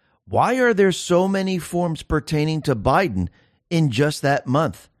 Why are there so many forms pertaining to Biden in just that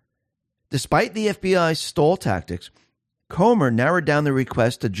month? Despite the FBI's stall tactics, Comer narrowed down the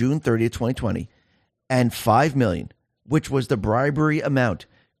request to June 30th, 2020, and $5 million, which was the bribery amount.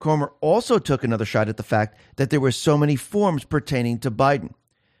 Comer also took another shot at the fact that there were so many forms pertaining to Biden.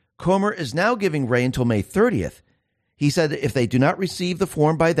 Comer is now giving Wray until May 30th. He said that if they do not receive the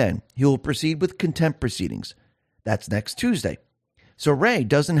form by then, he will proceed with contempt proceedings. That's next Tuesday. So Wray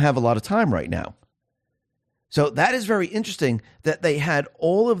doesn't have a lot of time right now. So that is very interesting that they had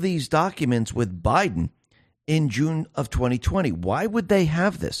all of these documents with Biden in June of 2020. Why would they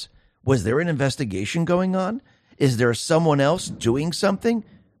have this? Was there an investigation going on? Is there someone else doing something?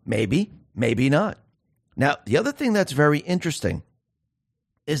 Maybe, maybe not. Now, the other thing that's very interesting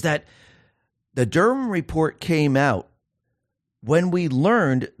is that the Durham report came out when we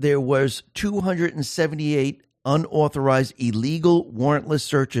learned there was 278 unauthorized illegal warrantless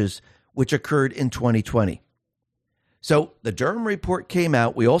searches which occurred in 2020. So the Durham report came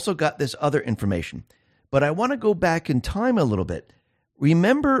out. We also got this other information. But I want to go back in time a little bit.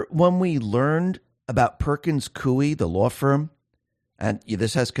 Remember when we learned about Perkins Coie, the law firm? And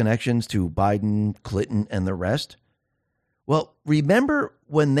this has connections to Biden, Clinton, and the rest. Well, remember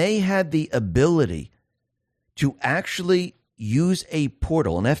when they had the ability to actually use a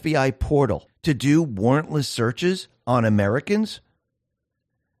portal, an FBI portal, to do warrantless searches on Americans?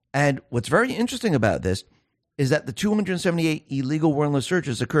 And what's very interesting about this is that the 278 illegal warrantless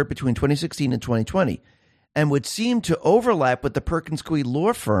searches occurred between 2016 and 2020 and would seem to overlap with the Perkins Coie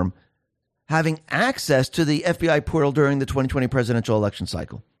law firm having access to the FBI portal during the 2020 presidential election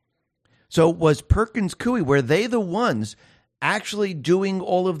cycle. So was Perkins Coie, were they the ones actually doing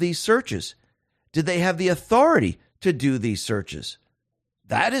all of these searches? Did they have the authority to do these searches?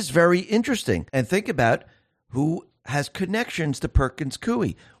 That is very interesting. And think about who has connections to Perkins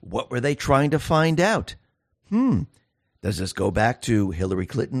Coie. What were they trying to find out? Does this go back to Hillary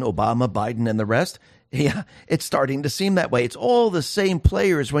Clinton, Obama, Biden, and the rest? Yeah, it's starting to seem that way. It's all the same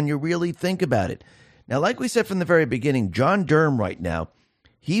players when you really think about it. Now, like we said from the very beginning, John Durham right now,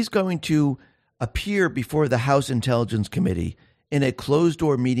 he's going to appear before the House Intelligence Committee in a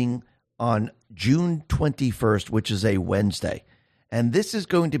closed-door meeting on June 21st, which is a Wednesday. And this is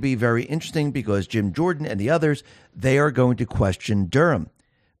going to be very interesting because Jim Jordan and the others, they are going to question Durham.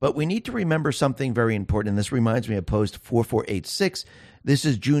 But we need to remember something very important, and this reminds me of Post 4486. This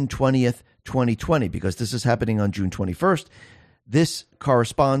is June 20th, 2020, because this is happening on June 21st. This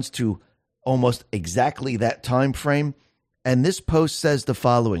corresponds to almost exactly that time frame. And this post says the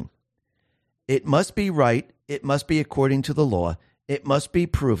following: it must be right. It must be according to the law. It must be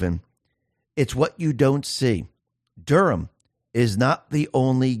proven. It's what you don't see. Durham is not the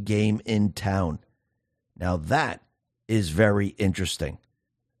only game in town. Now that is very interesting.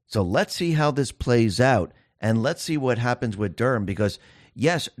 So let's see how this plays out, and let's see what happens with Durham, because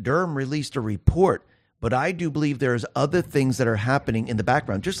yes, Durham released a report, but I do believe there's other things that are happening in the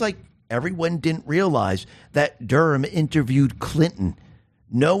background. Just like everyone didn't realize that Durham interviewed Clinton.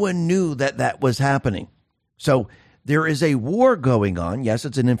 No one knew that that was happening. So there is a war going on. Yes,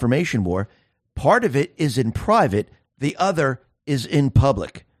 it's an information war. Part of it is in private. The other is in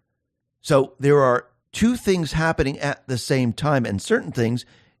public. So there are two things happening at the same time, and certain things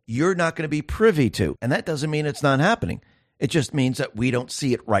you're not going to be privy to. And that doesn't mean it's not happening. It just means that we don't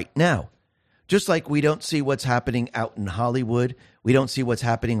see it right now. Just like we don't see what's happening out in Hollywood. We don't see what's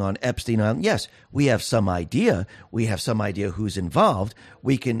happening on Epstein Island. Yes, we have some idea. We have some idea who's involved.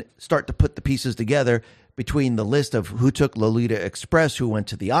 We can start to put the pieces together between the list of who took Lolita Express, who went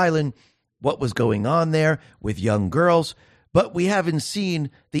to the island, what was going on there with young girls. But we haven't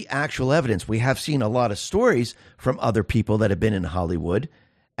seen the actual evidence. We have seen a lot of stories from other people that have been in Hollywood,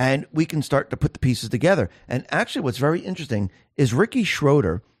 and we can start to put the pieces together. And actually what's very interesting is Ricky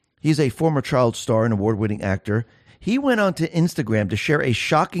Schroeder. He's a former child star and award-winning actor. He went on to Instagram to share a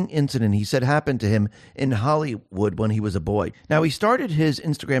shocking incident he said happened to him in Hollywood when he was a boy. Now, he started his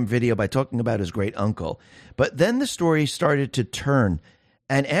Instagram video by talking about his great uncle, but then the story started to turn.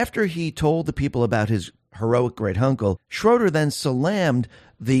 And after he told the people about his heroic great uncle, Schroeder then slammed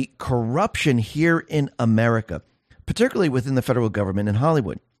the corruption here in America, particularly within the federal government in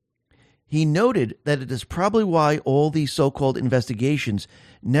Hollywood. He noted that it is probably why all these so-called investigations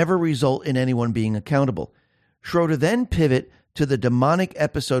never result in anyone being accountable. Schroeder then pivoted to the demonic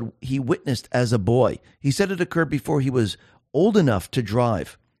episode he witnessed as a boy. He said it occurred before he was old enough to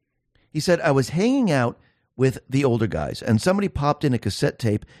drive. He said, I was hanging out with the older guys, and somebody popped in a cassette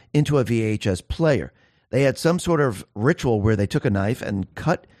tape into a VHS player. They had some sort of ritual where they took a knife and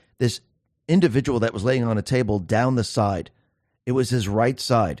cut this individual that was laying on a table down the side. It was his right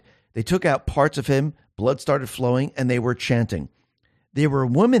side. They took out parts of him, blood started flowing, and they were chanting. There were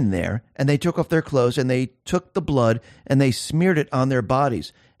women there, and they took off their clothes, and they took the blood, and they smeared it on their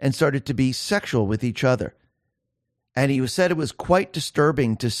bodies, and started to be sexual with each other. And he said it was quite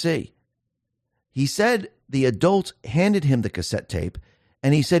disturbing to see. He said the adults handed him the cassette tape,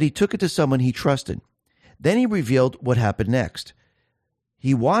 and he said he took it to someone he trusted. Then he revealed what happened next.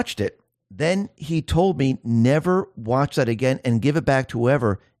 He watched it, then he told me never watch that again and give it back to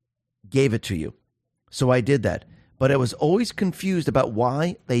whoever gave it to you. So I did that. But I was always confused about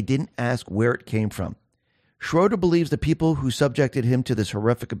why they didn't ask where it came from. Schroeder believes the people who subjected him to this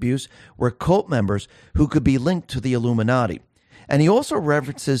horrific abuse were cult members who could be linked to the Illuminati. And he also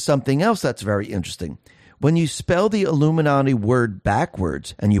references something else that's very interesting. When you spell the Illuminati word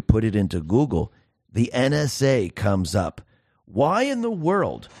backwards and you put it into Google, the NSA comes up. Why in the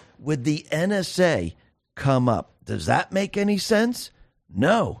world would the NSA come up? Does that make any sense?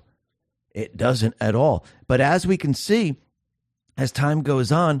 No. It doesn't at all. But as we can see, as time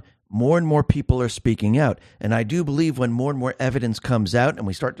goes on, more and more people are speaking out. And I do believe when more and more evidence comes out and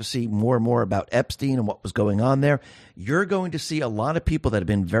we start to see more and more about Epstein and what was going on there, you're going to see a lot of people that have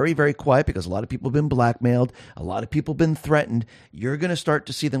been very, very quiet because a lot of people have been blackmailed. A lot of people have been threatened. You're going to start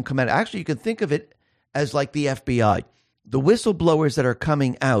to see them come out. Actually, you can think of it as like the FBI. The whistleblowers that are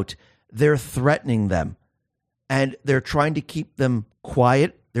coming out, they're threatening them. And they're trying to keep them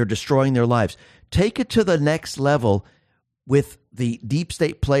quiet. They're destroying their lives. Take it to the next level with the deep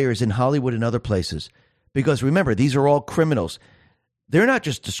state players in Hollywood and other places. Because remember, these are all criminals. They're not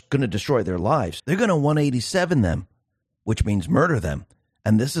just going to destroy their lives. They're going to 187 them, which means murder them.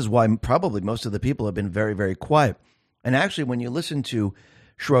 And this is why probably most of the people have been very, very quiet. And actually, when you listen to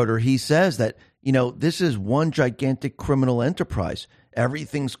Schroeder, he says that, you know, this is one gigantic criminal enterprise.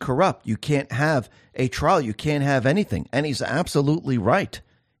 Everything's corrupt. You can't have a trial. You can't have anything. And he's absolutely right.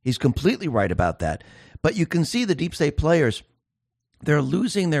 He's completely right about that. But you can see the deep state players they're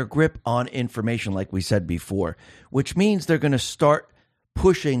losing their grip on information, like we said before, which means they're going to start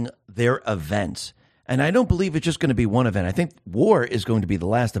pushing their events. And I don't believe it's just going to be one event. I think war is going to be the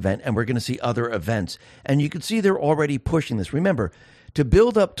last event, and we're going to see other events. And you can see they're already pushing this. Remember, to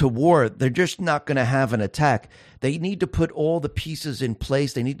build up to war, they're just not going to have an attack. They need to put all the pieces in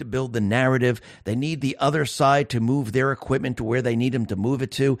place. They need to build the narrative. They need the other side to move their equipment to where they need them to move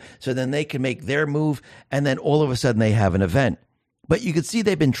it to, so then they can make their move, and then all of a sudden they have an event. But you can see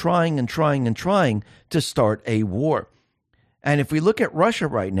they've been trying and trying and trying to start a war. And if we look at Russia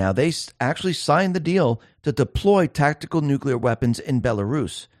right now, they actually signed the deal to deploy tactical nuclear weapons in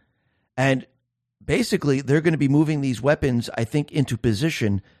Belarus. And basically, they're going to be moving these weapons, I think, into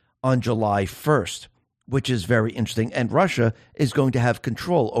position on July 1st, which is very interesting. And Russia is going to have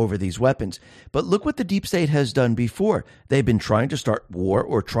control over these weapons. But look what the deep state has done before. They've been trying to start war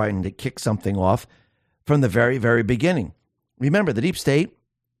or trying to kick something off from the very, very beginning. Remember, the deep state,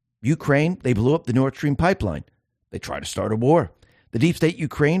 Ukraine, they blew up the Nord Stream pipeline. They tried to start a war. The deep state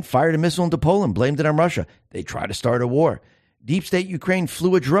Ukraine fired a missile into Poland, blamed it on Russia. They tried to start a war. Deep state Ukraine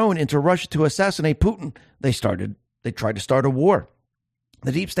flew a drone into Russia to assassinate Putin. They tried to start a war.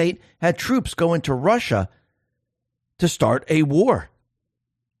 The deep state had troops go into Russia to start a war.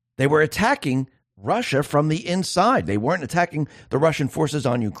 They were attacking Russia from the inside. They weren't attacking the Russian forces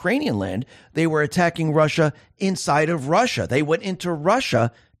on Ukrainian land. They were attacking Russia inside of Russia. They went into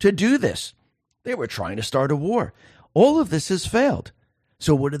Russia to do this. They were trying to start a war. All of this has failed.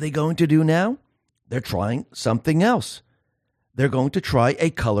 So what are they going to do now? They're trying something else. They're going to try a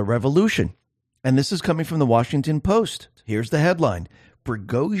color revolution. And this is coming from the Washington Post. Here's the headline.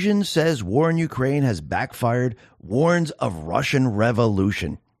 Prigozhin says war in Ukraine has backfired, warns of Russian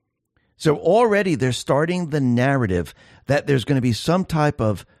revolution. So already they're starting the narrative that there's going to be some type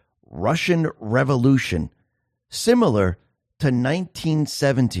of Russian revolution similar to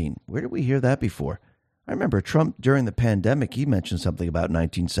 1917. Where did we hear that before? I remember Trump during the pandemic, he mentioned something about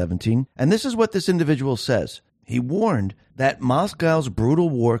 1917. And this is what this individual says. He warned that Moscow's brutal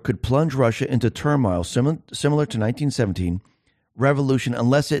war could plunge Russia into turmoil similar to 1917 revolution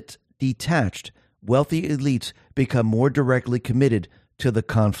unless its detached, wealthy elites become more directly committed to the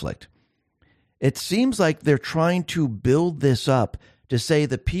conflict. It seems like they're trying to build this up to say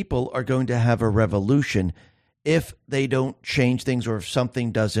the people are going to have a revolution if they don't change things or if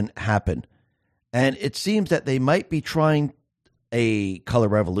something doesn't happen. And it seems that they might be trying a color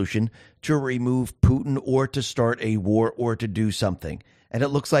revolution to remove Putin or to start a war or to do something. And it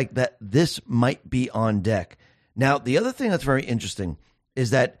looks like that this might be on deck. Now, the other thing that's very interesting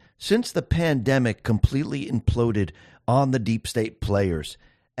is that since the pandemic completely imploded on the deep state players,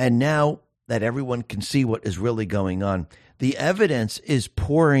 and now that everyone can see what is really going on, the evidence is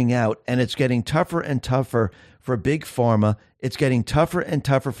pouring out, and it's getting tougher and tougher for big pharma. It's getting tougher and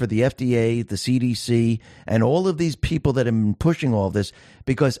tougher for the FDA, the CDC, and all of these people that have been pushing all this,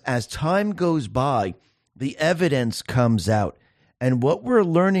 because as time goes by, the evidence comes out. And what we're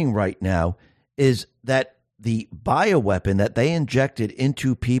learning right now is that the bioweapon that they injected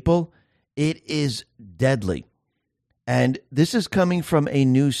into people, it is deadly. And this is coming from a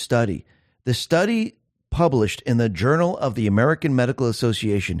new study. The study published in the Journal of the American Medical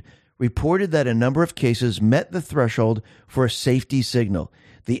Association reported that a number of cases met the threshold for a safety signal.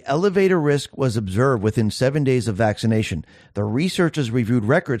 The elevator risk was observed within 7 days of vaccination. The researchers reviewed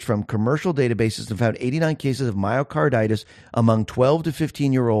records from commercial databases and found 89 cases of myocarditis among 12 to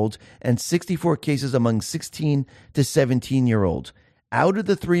 15-year-olds and 64 cases among 16 to 17-year-olds. Out of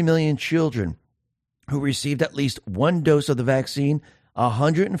the 3 million children who received at least one dose of the vaccine,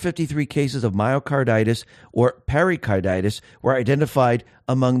 153 cases of myocarditis or pericarditis were identified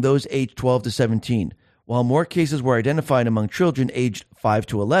among those aged 12 to 17. While more cases were identified among children aged 5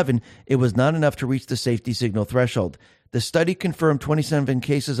 to 11, it was not enough to reach the safety signal threshold. The study confirmed 27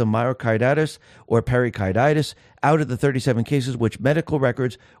 cases of myocarditis or pericarditis out of the 37 cases which medical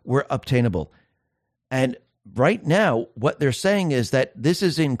records were obtainable. And right now, what they're saying is that this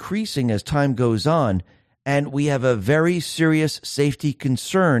is increasing as time goes on, and we have a very serious safety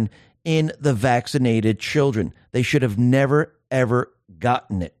concern in the vaccinated children. They should have never, ever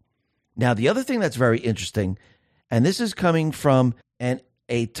gotten it. Now, the other thing that's very interesting, and this is coming from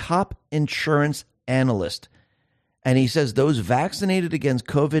a top insurance analyst, and he says those vaccinated against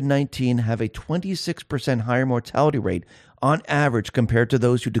COVID-19 have a 26% higher mortality rate on average compared to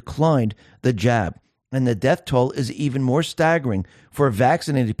those who declined the jab. And the death toll is even more staggering for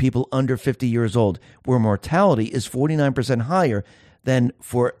vaccinated people under 50 years old, where mortality is 49% higher than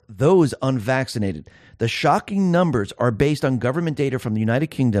for those unvaccinated. The shocking numbers are based on government data from the United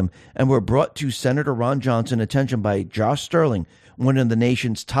Kingdom and were brought to Senator Ron Johnson's attention by Josh Sterling, one of the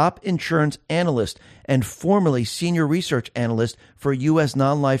nation's top insurance analysts and formerly senior research analyst for U.S.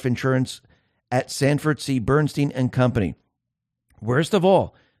 non-life insurance at Sanford C. Bernstein and Company. Worst of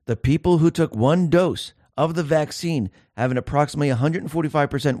all, the people who took one dose of the vaccine have an approximately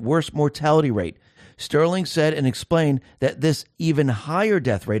 145% worse mortality rate. Sterling said and explained that this even higher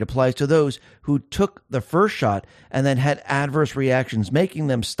death rate applies to those who took the first shot and then had adverse reactions, making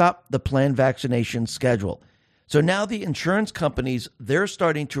them stop the planned vaccination schedule. So now the insurance companies, they're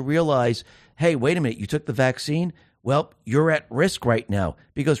starting to realize, hey, wait a minute, you took the vaccine? Well, you're at risk right now.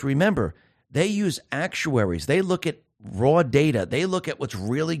 Because remember, they use actuaries. They look at raw data. They look at what's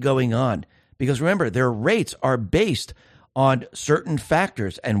really going on. Because remember, their rates are based on certain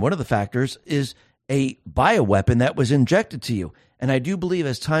factors. And one of the factors is a bioweapon that was injected to you. And I do believe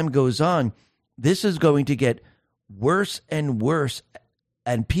as time goes on, this is going to get worse and worse.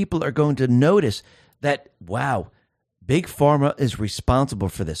 And people are going to notice that, wow, Big Pharma is responsible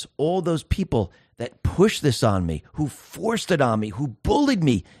for this. All those people that pushed this on me, who forced it on me, who bullied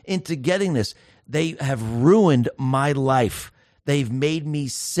me into getting this, they have ruined my life. They've made me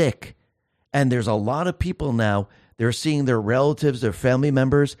sick. And there's a lot of people now, they're seeing their relatives, their family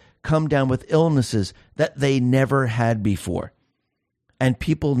members come down with illnesses that they never had before. And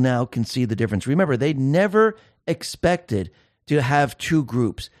people now can see the difference. Remember, they never expected to have two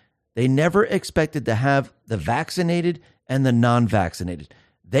groups. They never expected to have the vaccinated and the non-vaccinated.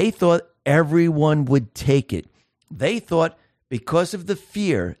 They thought everyone would take it. They thought because of the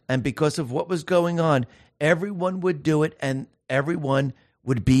fear and because of what was going on, everyone would do it and everyone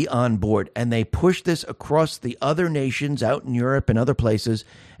would be on board. And they pushed this across the other nations out in Europe and other places.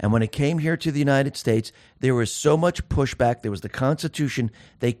 And when it came here to the United States, there was so much pushback. There was the Constitution.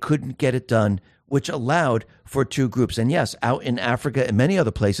 They couldn't get it done, which allowed for two groups. And yes, out in Africa and many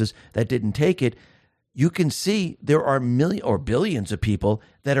other places that didn't take it, you can see there are millions or billions of people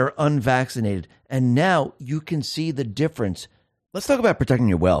that are unvaccinated. And now you can see the difference. Let's talk about protecting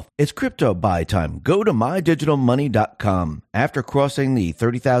your wealth. It's crypto buy time. Go to mydigitalmoney.com. After crossing the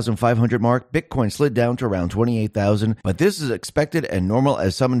 30,500 mark, Bitcoin slid down to around 28,000, but this is expected and normal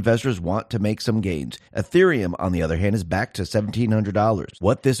as some investors want to make some gains. Ethereum, on the other hand, is back to $1,700.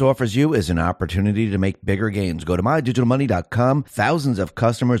 What this offers you is an opportunity to make bigger gains. Go to mydigitalmoney.com. Thousands of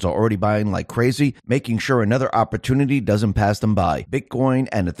customers are already buying like crazy, making sure another opportunity doesn't pass them by. Bitcoin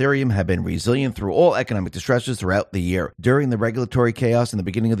and Ethereum have been resilient through all economic distresses throughout the year. During the regulatory chaos in the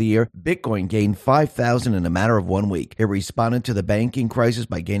beginning of the year, Bitcoin gained 5,000 in a matter of 1 week. It responded to the banking crisis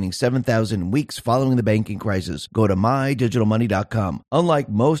by gaining 7,000 weeks following the banking crisis. Go to mydigitalmoney.com. Unlike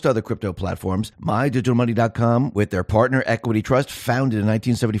most other crypto platforms, mydigitalmoney.com, with their partner Equity Trust, founded in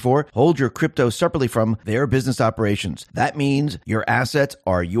 1974, hold your crypto separately from their business operations. That means your assets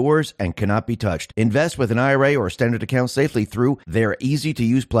are yours and cannot be touched. Invest with an IRA or standard account safely through their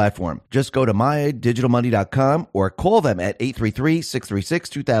easy-to-use platform. Just go to mydigitalmoney.com or call them at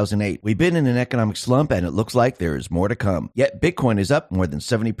 833-636-2008. We've been in an economic slump and it looks like there is more to come. Yet Bitcoin is up more than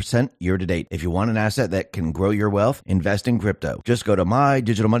 70% year to date. If you want an asset that can grow your wealth, invest in crypto. Just go to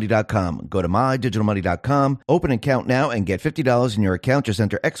mydigitalmoney.com. Go to mydigitalmoney.com, open an account now and get $50 in your account. Just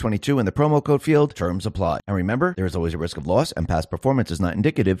enter X22 in the promo code field. Terms apply. And remember, there is always a risk of loss and past performance is not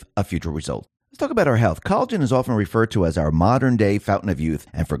indicative of future results. Let's talk about our health. Collagen is often referred to as our modern-day fountain of youth,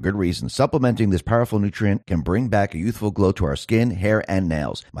 and for good reason. Supplementing this powerful nutrient can bring back a youthful glow to our skin, hair, and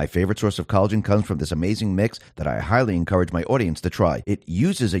nails. My favorite source of collagen comes from this amazing mix that I highly encourage my audience to try. It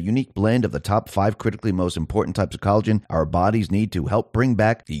uses a unique blend of the top 5 critically most important types of collagen our bodies need to help bring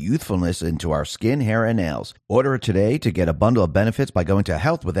back the youthfulness into our skin, hair, and nails. Order it today to get a bundle of benefits by going to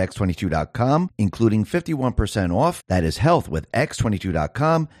healthwithx22.com, including 51% off. That is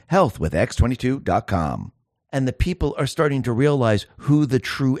healthwithx22.com, healthwithx22.com. And the people are starting to realize who the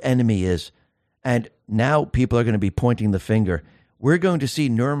true enemy is. And now people are going to be pointing the finger. We're going to see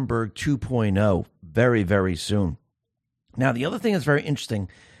Nuremberg 2.0 very, very soon. Now, the other thing that's very interesting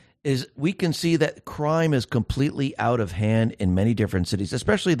is we can see that crime is completely out of hand in many different cities,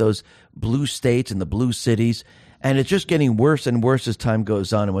 especially those blue states and the blue cities. And it's just getting worse and worse as time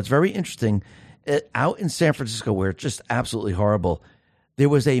goes on. And what's very interesting, out in San Francisco, where it's just absolutely horrible, there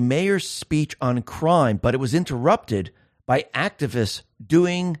was a mayor's speech on crime, but it was interrupted by activists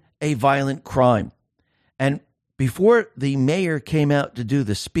doing a violent crime. And before the mayor came out to do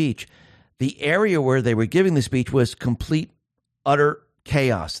the speech, the area where they were giving the speech was complete, utter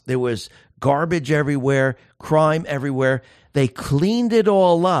chaos. There was garbage everywhere, crime everywhere. They cleaned it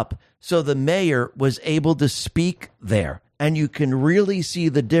all up so the mayor was able to speak there. And you can really see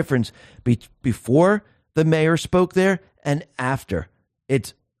the difference before the mayor spoke there and after.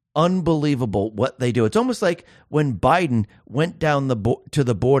 It's unbelievable what they do. It's almost like when Biden went down to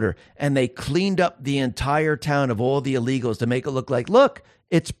the border and they cleaned up the entire town of all the illegals to make it look like, look,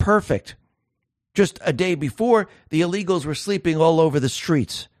 it's perfect. Just a day before, the illegals were sleeping all over the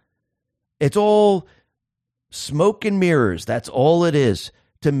streets. It's all smoke and mirrors. That's all it is,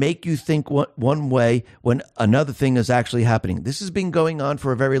 to make you think one way when another thing is actually happening. This has been going on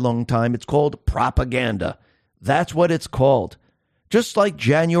for a very long time. It's called propaganda. That's what it's called. Just like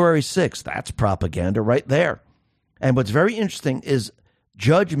January 6th, that's propaganda right there. And what's very interesting is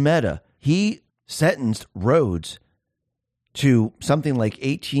Judge Mehta, he sentenced Rhodes to something like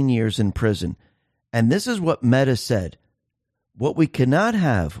 18 years in prison. And this is what Mehta said. What we cannot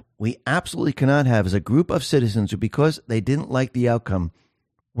have, we absolutely cannot have, is a group of citizens who, because they didn't like the outcome,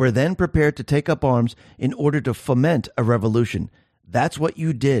 were then prepared to take up arms in order to foment a revolution. That's what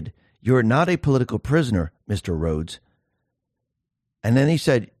you did. You're not a political prisoner, Mr. Rhodes. And then he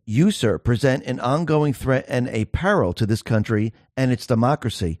said, you, sir, present an ongoing threat and a peril to this country and its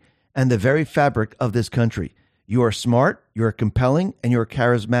democracy and the very fabric of this country. You are smart, you are compelling, and you are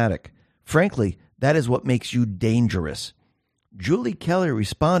charismatic. Frankly, that is what makes you dangerous. Julie Kelly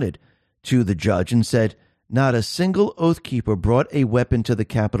responded to the judge and said, not a single oath keeper brought a weapon to the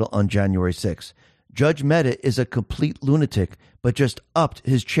Capitol on January 6th. Judge Mehta is a complete lunatic, but just upped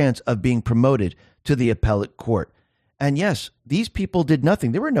his chance of being promoted to the appellate court. And yes, these people did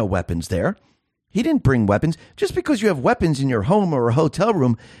nothing. There were no weapons there. He didn't bring weapons. Just because you have weapons in your home or a hotel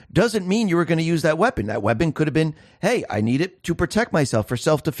room doesn't mean you were going to use that weapon. That weapon could have been, hey, I need it to protect myself for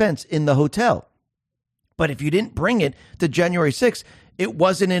self-defense in the hotel. But if you didn't bring it to January 6th, it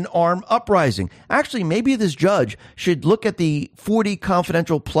wasn't an armed uprising. Actually, maybe this judge should look at the 40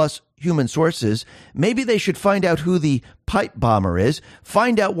 confidential plus human sources. Maybe they should find out who the pipe bomber is,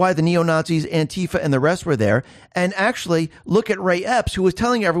 find out why the neo-Nazis, Antifa, and the rest were there, and actually look at Ray Epps, who was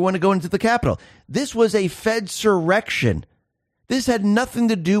telling everyone to go into the Capitol. This was a Fedsurrection. This had nothing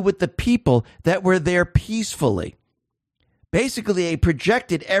to do with the people that were there peacefully. Basically, they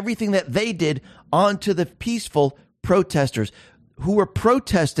projected everything that they did onto the peaceful protesters who were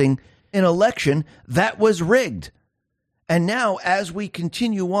protesting an election that was rigged. And now, as we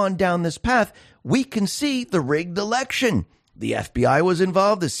continue on down this path, we can see the rigged election. The FBI was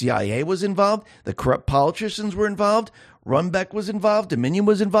involved. The CIA was involved. The corrupt politicians were involved. Runbeck was involved. Dominion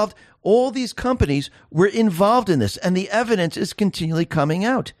was involved. All these companies were involved in this, and the evidence is continually coming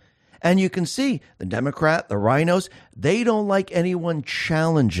out. And you can see the Democrat, the rhinos, they don't like anyone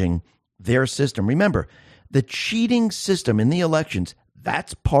challenging their system. Remember, the cheating system in the elections,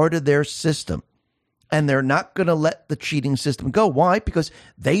 that's part of their system. And they're not going to let the cheating system go. Why? Because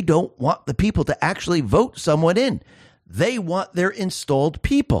they don't want the people to actually vote someone in. They want their installed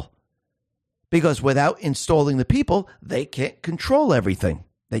people. Because without installing the people, they can't control everything.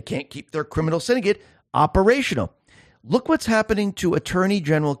 They can't keep their criminal syndicate operational. Look what's happening to Attorney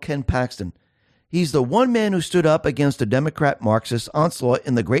General Ken Paxton. He's the one man who stood up against a Democrat Marxist onslaught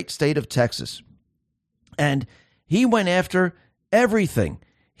in the great state of Texas. And he went after everything.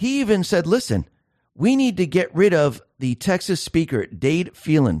 He even said, listen, we need to get rid of the Texas Speaker, Dade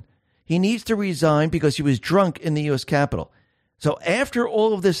Phelan. He needs to resign because he was drunk in the U.S. Capitol. So after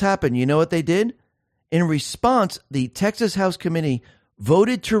all of this happened, you know what they did? In response, the Texas House Committee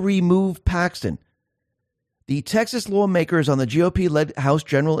voted to remove Paxton. The Texas lawmakers on the GOP-led House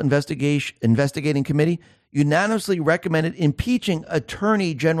General Investigating Committee unanimously recommended impeaching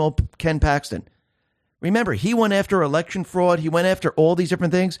Attorney General Ken Paxton. Remember, he went after election fraud. He went after all these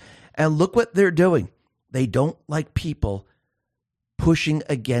different things. And look what they're doing. They don't like people pushing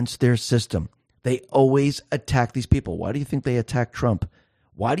against their system. They always attack these people. Why do you think they attack Trump?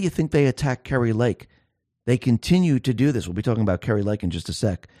 Why do you think they attack Kerry Lake? They continue to do this. We'll be talking about Kerry Lake in just a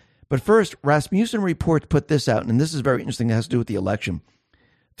sec. But first, Rasmussen Report put this out, and this is very interesting. It has to do with the election.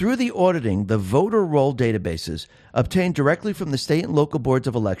 Through the auditing, the voter roll databases obtained directly from the state and local boards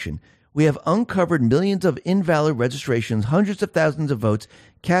of election, we have uncovered millions of invalid registrations, hundreds of thousands of votes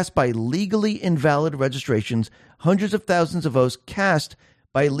cast by legally invalid registrations, hundreds of thousands of votes cast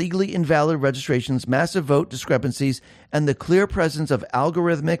by legally invalid registrations, massive vote discrepancies, and the clear presence of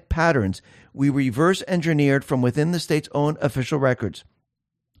algorithmic patterns we reverse engineered from within the state's own official records.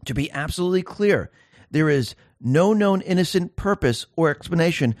 To be absolutely clear, there is no known innocent purpose or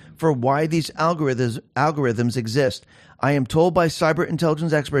explanation for why these algorithms exist. I am told by cyber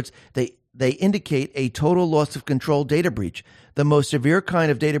intelligence experts they indicate a total loss of control data breach, the most severe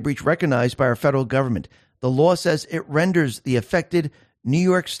kind of data breach recognized by our federal government. The law says it renders the affected New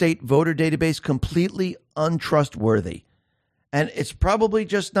York State voter database completely untrustworthy. And it's probably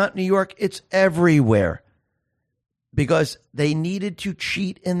just not New York, it's everywhere. because they needed to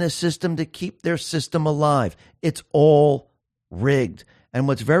cheat in the system to keep their system alive. It's all rigged. And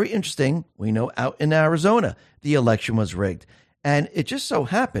what's very interesting, we know out in Arizona, the election was rigged. And it just so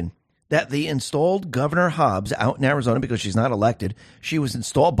happened that the installed Governor Hobbs out in Arizona, because she's not elected, she was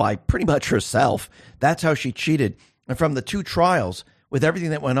installed by pretty much herself. That's how she cheated. And from the two trials, with everything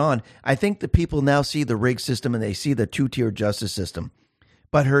that went on, I think the people now see the rigged system and they see the two-tier justice system.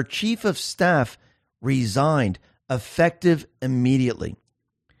 But her chief of staff resigned effective immediately.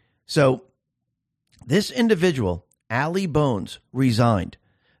 So this individual, Allie Bones, resigned.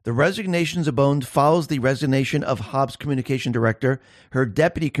 The resignations of Bones follows the resignation of Hobbs' communication director, her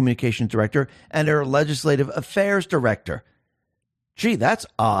deputy communications director, and her legislative affairs director. Gee, that's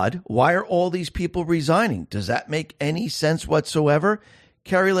odd. Why are all these people resigning? Does that make any sense whatsoever?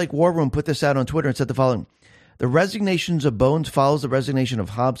 Carrie Lake War Room put this out on Twitter and said the following. The resignations of Bones follows the resignation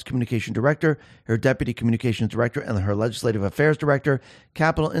of Hobbs' communication director, her deputy communications director, and her legislative affairs director.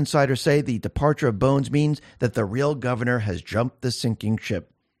 Capitol insiders say the departure of Bones means that the real governor has jumped the sinking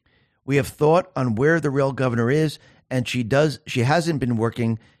ship. We have thought on where the real governor is, and she hasn't been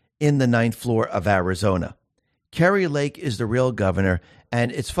working in the 9th floor of Arizona. Carrie Lake is the real governor,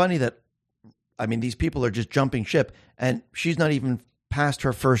 and it's funny that, these people are just jumping ship, and she's not even past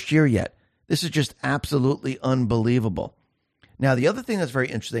her first year yet. This is just absolutely unbelievable. Now, the other thing that's very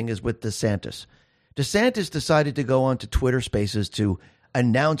interesting is with DeSantis. DeSantis decided to go on to Twitter Spaces to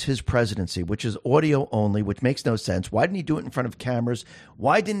announce his presidency, which is audio only, which makes no sense. Why didn't he do it in front of cameras?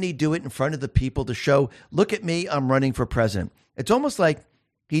 Why didn't he do it in front of the people to show, look at me, I'm running for president? It's almost like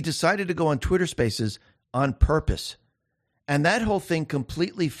he decided to go on Twitter Spaces on purpose. And that whole thing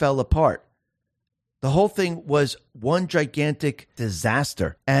completely fell apart. The whole thing was one gigantic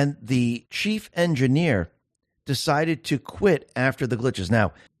disaster. And the chief engineer decided to quit after the glitches.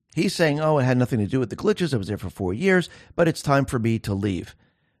 Now, he's saying, it had nothing to do with the glitches. I was there for 4 years, but it's time for me to leave.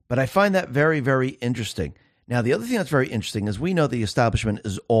 But I find that very, very interesting. Now, the other thing that's very interesting is we know the establishment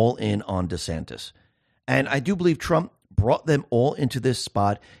is all in on DeSantis. And I do believe Trump brought them all into this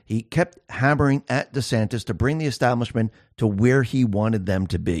spot. He kept hammering at DeSantis to bring the establishment to where he wanted them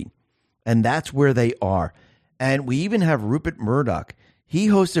to be. And that's where they are. And we even have Rupert Murdoch. He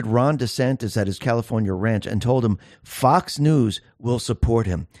hosted Ron DeSantis at his California ranch and told him Fox News will support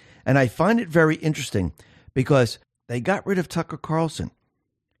him. And I find it very interesting because they got rid of Tucker Carlson.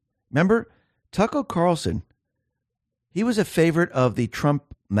 Remember, Tucker Carlson, he was a favorite of the Trump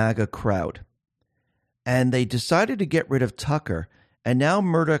MAGA crowd. And they decided to get rid of Tucker. And now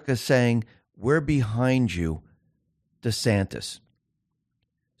Murdoch is saying, we're behind you, DeSantis.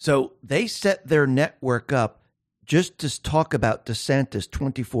 So they set their network up just to talk about DeSantis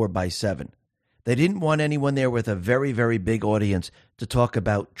 24/7. They didn't want anyone there with a very, very big audience to talk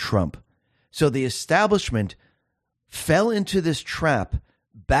about Trump. So the establishment fell into this trap,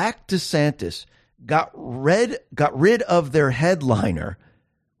 backed DeSantis, got rid of their headliner,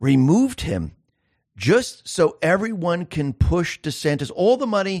 removed him, just so everyone can push DeSantis. All the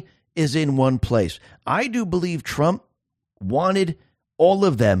money is in one place. I do believe Trump wanted all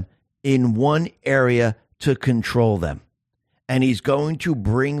of them in one area to control them. And he's going to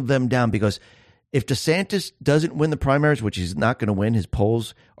bring them down because if DeSantis doesn't win the primaries, which he's not going to win, his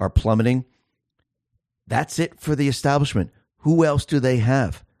polls are plummeting, that's it for the establishment. Who else do they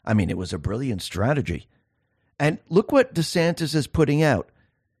have? It was a brilliant strategy. And look what DeSantis is putting out.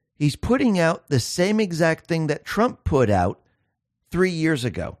 He's putting out the same exact thing that Trump put out 3 years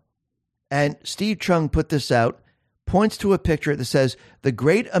ago. And Steve Chung put this out, points to a picture that says, the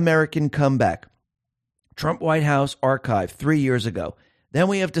Great American Comeback, Trump White House archive 3 years ago. Then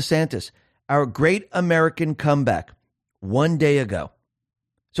we have DeSantis, our Great American Comeback 1 day ago.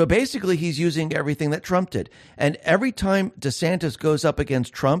 So basically, he's using everything that Trump did. And every time DeSantis goes up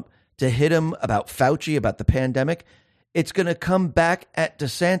against Trump to hit him about Fauci, about the pandemic, it's going to come back at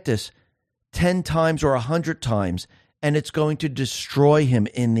DeSantis 10 times or 100 times, and it's going to destroy him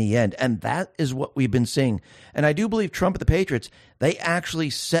in the end. And that is what we've been seeing. And I do believe Trump and the Patriots, they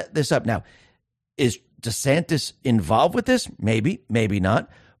actually set this up. Now, is DeSantis involved with this? Maybe, maybe not.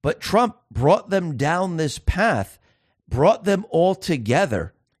 But Trump brought them down this path, brought them all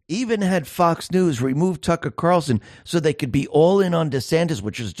together, even had Fox News remove Tucker Carlson so they could be all in on DeSantis,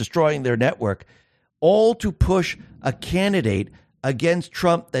 which is destroying their network, all to push a candidate against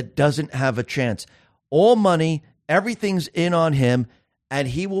Trump that doesn't have a chance. All money, everything's in on him, and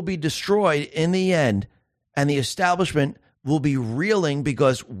he will be destroyed in the end, and the establishment will be reeling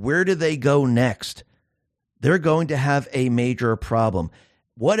because where do they go next? They're going to have a major problem.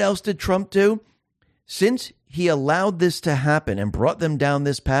 What else did Trump do? Since he allowed this to happen and brought them down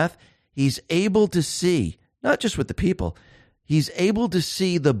this path, he's able to see not just with the people. He's able to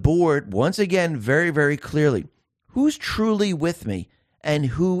see the board once again very, very clearly. Who's truly with me and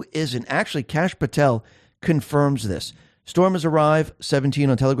who isn't? Actually, Kash Patel confirms this. Storm has arrived, 17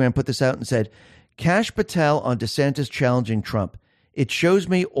 on Telegram, put this out and said, Kash Patel on DeSantis challenging Trump. It shows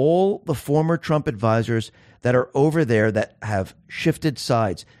me all the former Trump advisors that are over there that have shifted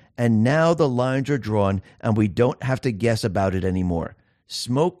sides. And now the lines are drawn and we don't have to guess about it anymore.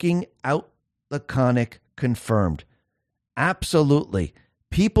 Smoking out laconic confirmed. Absolutely.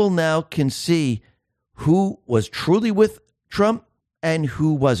 People now can see who was truly with Trump and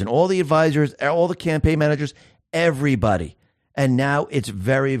who wasn't. All the advisors, all the campaign managers, everybody. And now it's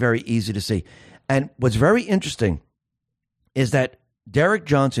very, very easy to see. And what's very interesting is that Derek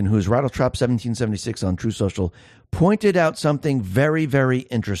Johnson, who's Rattletrap 1776 on True Social, pointed out something very, very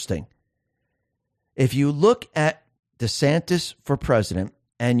interesting. If you look at DeSantis for president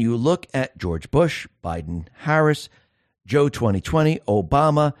and you look at George Bush, Biden, Harris, Joe 2020,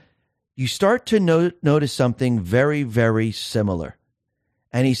 Obama, you start to notice something very, very similar.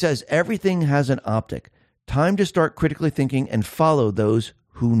 And he says everything has an optic. Time to start critically thinking and follow those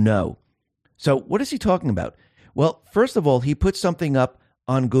who know. So what is he talking about? Well, first of all, he put something up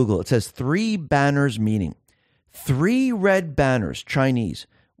on Google. It says 3 banners meaning. 3 red banners, Chinese,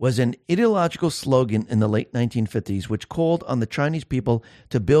 was an ideological slogan in the late 1950s, which called on the Chinese people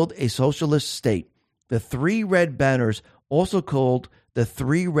to build a socialist state. The 3 red banners, also called the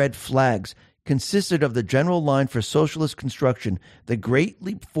 3 red flags, consisted of the general line for socialist construction, the Great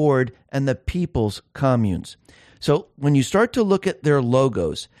Leap Forward, and the People's Communes. So when you start to look at their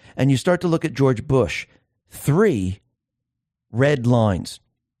logos and you start to look at George Bush, 3 red lines.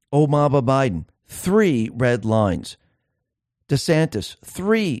 Obama Biden, 3 red lines. DeSantis,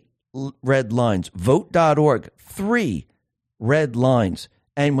 3 red lines. Vote.org, 3 red lines.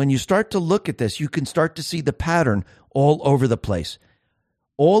 And when you start to look at this, you can start to see the pattern all over the place.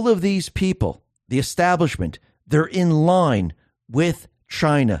 All of these people, the establishment, they're in line with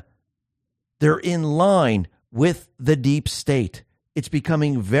China. They're in line with the deep state. It's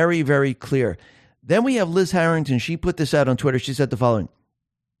becoming very, very clear. Then we have Liz Harrington. She put this out on Twitter. She said the following.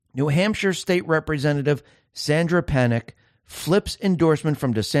 New Hampshire State Representative Sandra Panek flips endorsement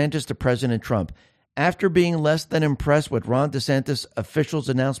from DeSantis to President Trump. After being less than impressed with Ron DeSantis' official's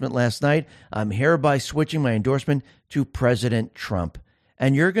announcement last night, I'm hereby switching my endorsement to President Trump.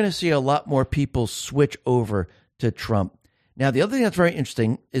 And you're going to see a lot more people switch over to Trump. Now, the other thing that's very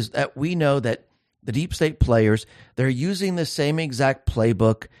interesting is that we know that the deep state players, they're using the same exact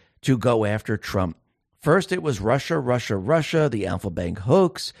playbook to go after Trump. First, it was Russia, the Alpha Bank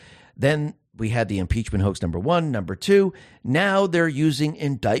hoax. Then we had the impeachment hoax number 1, number 2. Now they're using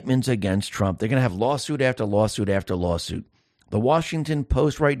indictments against Trump. They're going to have lawsuit after lawsuit after lawsuit. The Washington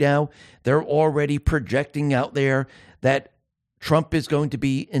Post right now, they're already projecting out there that Trump is going to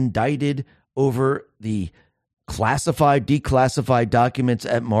be indicted over the classified, declassified documents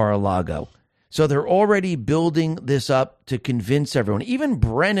at Mar-a-Lago. So they're already building this up to convince everyone. Even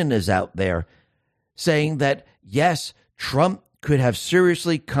Brennan is out there saying that, yes, Trump could have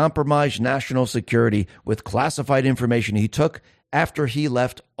seriously compromised national security with classified information he took after he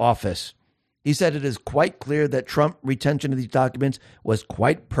left office. He said it is quite clear that Trump retention of these documents was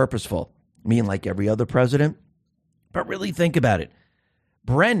quite purposeful. I mean, like every other president. But really think about it.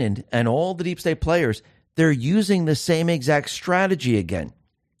 Brennan and all the deep state players, they're using the same exact strategy again.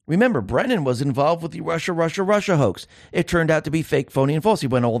 Remember, Brennan was involved with the Russia hoax. It turned out to be fake, phony, and false. He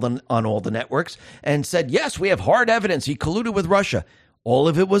went on all the networks and said, yes, we have hard evidence. He colluded with Russia. All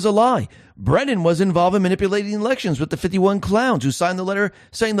of it was a lie. Brennan was involved in manipulating elections with the 51 clowns who signed the letter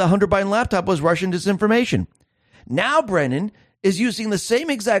saying the Hunter Biden laptop was Russian disinformation. Now Brennan is using the same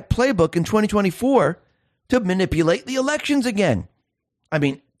exact playbook in 2024 to manipulate the elections again. I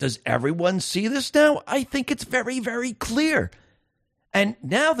mean, does everyone see this now? I think it's very, very clear. And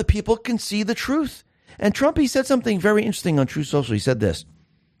now the people can see the truth. And Trump, he said something very interesting on True Social. He said this,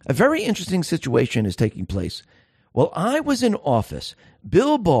 a very interesting situation is taking place. While I was in office,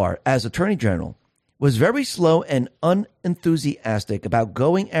 Bill Barr, as Attorney General, was very slow and unenthusiastic about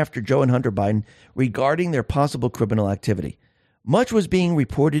going after Joe and Hunter Biden regarding their possible criminal activity. Much was being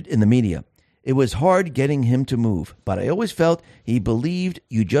reported in the media. It was hard getting him to move, but I always felt he believed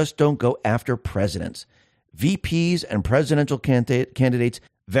you just don't go after presidents, VPs, and presidential candidates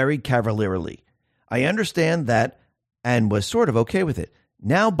very cavalierly. I understand that and was sort of okay with it.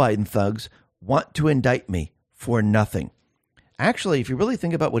 Now Biden thugs want to indict me for nothing. Actually, if you really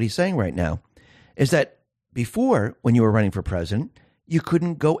think about what he's saying right now, is that before, when you were running for president, you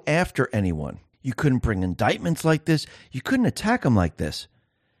couldn't go after anyone. You couldn't bring indictments like this. You couldn't attack them like this.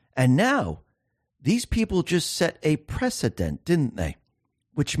 And now these people just set a precedent, didn't they?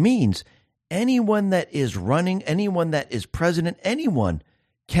 Which means anyone that is running, anyone that is president, anyone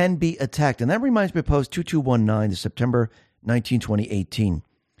can be attacked. And that reminds me of Post 2219, September 19, 2018.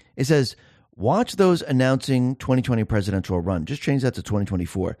 It says, watch those announcing 2020 presidential run. Just change that to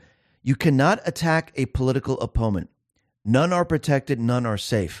 2024. You cannot attack a political opponent. None are protected, none are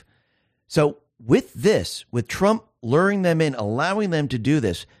safe. So with this, with Trump luring them in, allowing them to do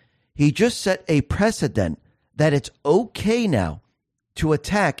this, he just set a precedent that it's okay now to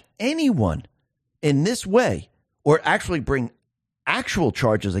attack anyone in this way, or actually bring actual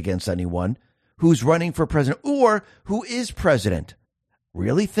charges against anyone who's running for president or who is president.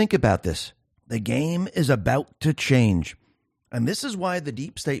 Really think about this. The game is about to change. And this is why the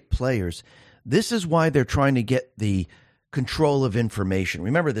deep state players, this is why they're trying to get the control of information.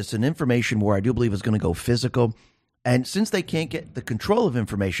 Remember, this is an information war I do believe is going to go physical. And since they can't get the control of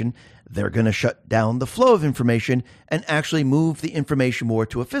information, they're going to shut down the flow of information and actually move the information war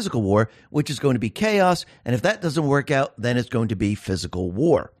to a physical war, which is going to be chaos. And if that doesn't work out, then it's going to be physical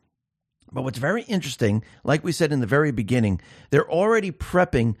war. But what's very interesting, like we said in the very beginning, they're already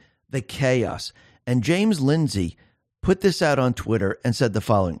prepping the chaos. And James Lindsay put this out on Twitter and said the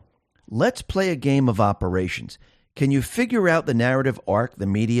following: let's play a game of operations. Can you figure out the narrative arc the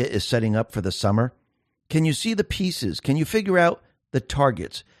media is setting up for the summer? Can you see the pieces? Can you figure out the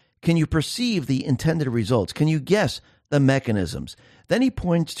targets? Can you perceive the intended results? Can you guess the mechanisms? Then he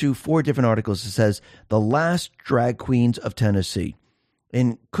points to 4 different articles that says, The Last Drag Queens of Tennessee.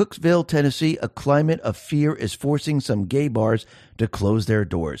 In Cookeville, Tennessee, a climate of fear is forcing some gay bars to close their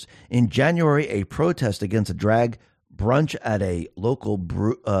doors. In January, a protest against a drag brunch at a local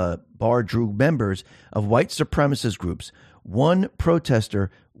bar drew members of white supremacist groups. One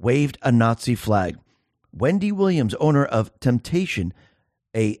protester waved a Nazi flag. Wendy Williams, owner of Temptation,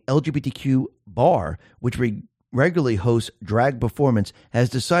 a LGBTQ bar which regularly hosts drag performance, has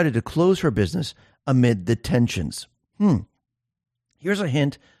decided to close her business amid the tensions. Here's a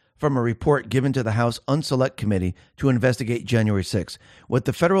hint from a report given to the House Unselect Committee to investigate January 6th. What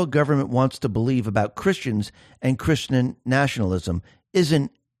the federal government wants to believe about Christians and Christian nationalism,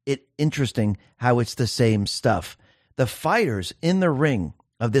 isn't it interesting how it's the same stuff? The fighters in the ring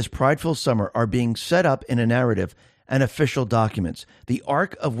of this prideful summer are being set up in a narrative and official documents. The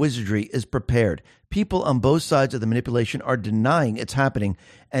arc of wizardry is prepared. People on both sides of the manipulation are denying it's happening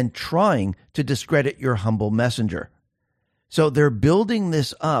and trying to discredit your humble messenger. So they're building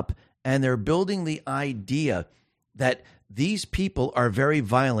this up, and they're building the idea that these people are very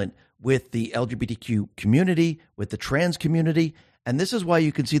violent with the LGBTQ community, with the trans community. And this is why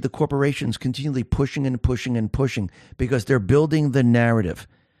you can see the corporations continually pushing and pushing and pushing, because they're building the narrative.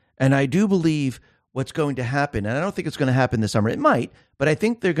 And I do believe what's going to happen, and I don't think it's going to happen this summer. It might, but I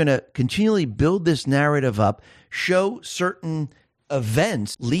think they're going to continually build this narrative up, show certain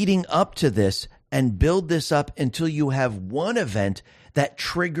events leading up to this, and build this up until you have one event that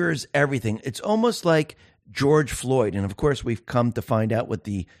triggers everything. It's almost like George Floyd. And of course, we've come to find out with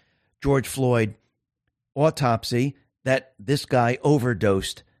the George Floyd autopsy that this guy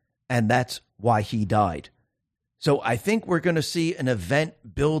overdosed, and that's why he died. So I think we're going to see an event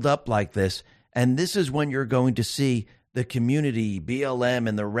build up like this, and this is when you're going to see the community, BLM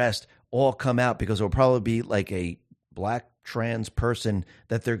and the rest, all come out, because it'll probably be like a black trans person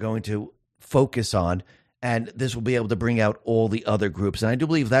that they're going to focus on, and this will be able to bring out all the other groups. And I do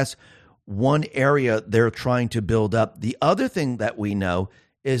believe that's one area they're trying to build up. The other thing that we know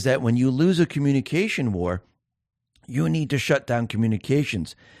is that when you lose a communication war, you need to shut down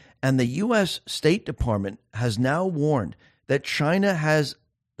communications. And the U.S. State Department has now warned that China has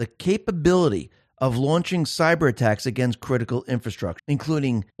the capability of launching cyber attacks against critical infrastructure,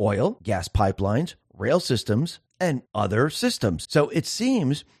 including oil, gas pipelines, rail systems, and other systems. So it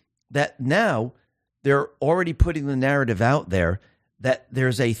seems that now they're already putting the narrative out there that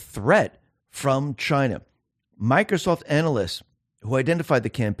there's a threat from China. Microsoft analysts who identified the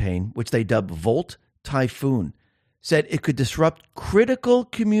campaign, which they dubbed Volt Typhoon, said it could disrupt critical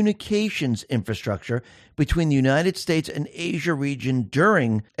communications infrastructure between the United States and Asia region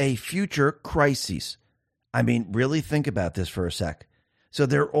during a future crisis. I mean, really think about this for a sec. So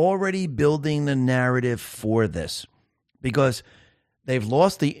they're already building the narrative for this, because they've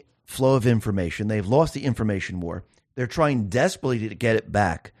lost the flow of information. They've lost the information war. They're trying desperately to get it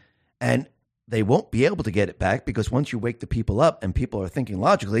back, and they won't be able to get it back, because once you wake the people up and people are thinking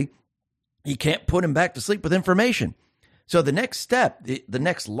logically, you can't put them back to sleep with information. So the next step, the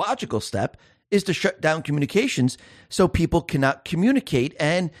next logical step, is to shut down communications so people cannot communicate,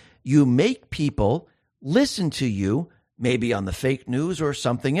 and you make people listen to you, maybe on the fake news or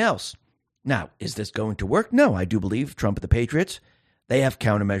something else. Now, is this going to work? No, I do believe Trump and the Patriots, they have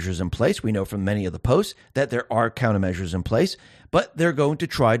countermeasures in place. We know from many of the posts that there are countermeasures in place, but they're going to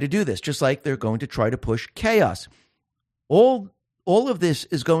try to do this, just like they're going to try to push chaos. All of this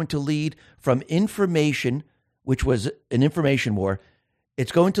is going to lead from information, which was an information war.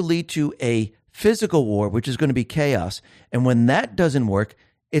 It's going to lead to a physical war, which is going to be chaos. And when that doesn't work,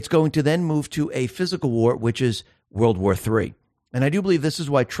 it's going to then move to a physical war, which is World War III. And I do believe this is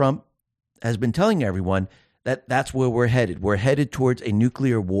why Trump has been telling everyone that that's where we're headed. We're headed towards a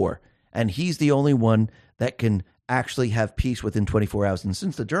nuclear war. And he's the only one that can actually have peace within 24 hours. And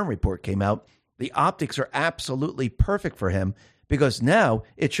since the Durham report came out, the optics are absolutely perfect for him, because now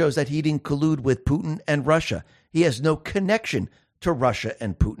it shows that he didn't collude with Putin and Russia. He has no connection to Russia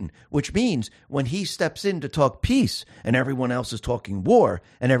and Putin, which means when he steps in to talk peace and everyone else is talking war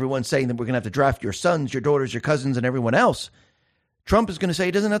and everyone's saying that we're going to have to draft your sons, your daughters, your cousins, and everyone else, Trump is going to say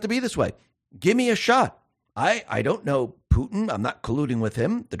it doesn't have to be this way. Give me a shot. I don't know Putin. I'm not colluding with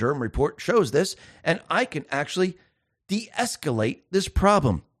him. The Durham report shows this, and I can actually de-escalate this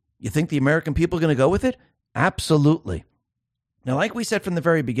problem. You think the American people are going to go with it? Absolutely. Now, like we said from the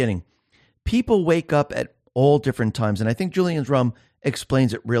very beginning, people wake up at all different times, and I think Julian Rum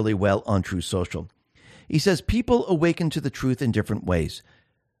explains it really well on True Social. He says people awaken to the truth in different ways.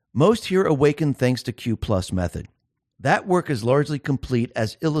 Most here awaken thanks to Q plus method. That work is largely complete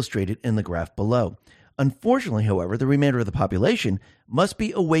as illustrated in the graph below. Unfortunately, however, the remainder of the population must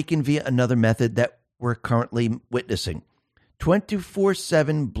be awakened via another method that we're currently witnessing.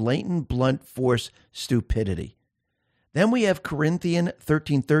 24/7 blatant blunt force stupidity. Then we have Corinthian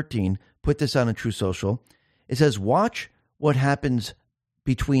 13:13 put this on a True Social. It says, watch what happens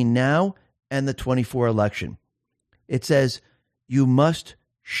between now and the 24 election. It says, you must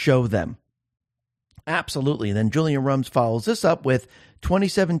show them. Absolutely. And then Julian Rums follows this up with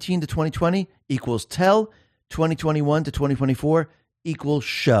 2017 to 2020 equals tell, 2021 to 2024 equals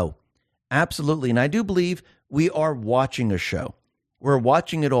show. Absolutely. And I do believe we are watching a show. We're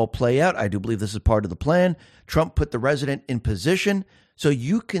watching it all play out. I do believe this is part of the plan. Trump put the resident in position so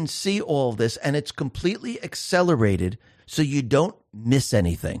you can see all of this, and it's completely accelerated so you don't miss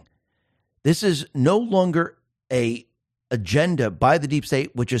anything. This is no longer a agenda by the deep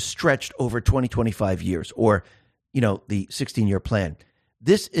state, which is stretched over 25 years or, the 16-year plan.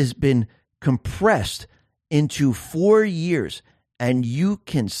 This has been compressed into 4 years, and you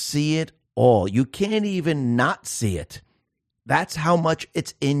can see it all. You can't even not see it. That's how much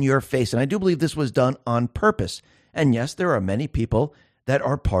it's in your face. And I do believe this was done on purpose. And yes, there are many people that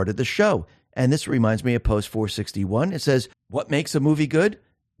are part of the show. And this reminds me of Post 461. It says, what makes a movie good?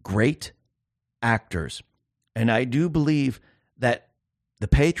 Great actors. And I do believe that the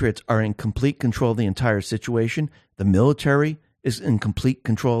Patriots are in complete control of the entire situation. The military is in complete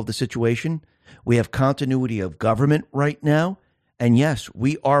control of the situation. We have continuity of government right now. And yes,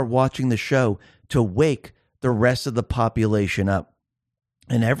 we are watching the show to wake the rest of the population up.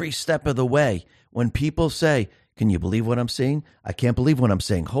 And every step of the way, when people say, can you believe what I'm seeing? I can't believe what I'm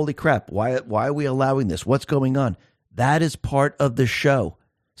saying. Holy crap. Why are we allowing this? What's going on? That is part of the show.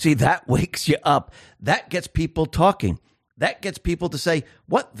 See, that wakes you up. That gets people talking. That gets people to say,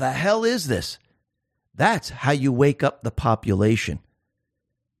 what the hell is this? That's how you wake up the population.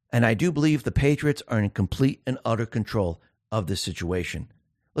 And I do believe the Patriots are in complete and utter control of this situation.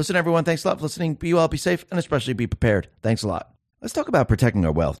 Listen, everyone, thanks a lot for listening. Be well, be safe, and especially be prepared. Thanks a lot. Let's talk about protecting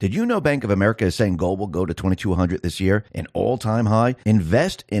our wealth. Did you know Bank of America is saying gold will go to 2,200 this year, an all-time high?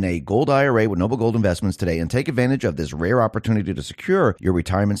 Invest in a gold IRA with Noble Gold Investments today and take advantage of this rare opportunity to secure your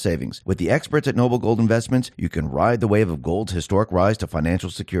retirement savings. With the experts at Noble Gold Investments, you can ride the wave of gold's historic rise to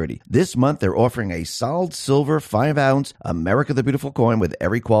financial security. This month, they're offering a solid silver 5-ounce America the Beautiful coin with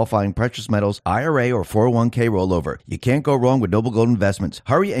every qualifying precious metals IRA or 401k rollover. You can't go wrong with Noble Gold Investments.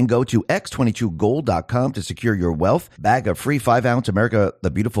 Hurry and go to x22gold.com to secure your wealth bag of free 5-ounce America the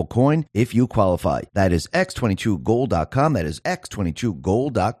Beautiful coin if you qualify. That is x22gold.com. That is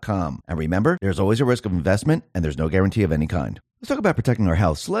x22gold.com. And remember, there's always a risk of investment and there's no guarantee of any kind. Let's talk about protecting our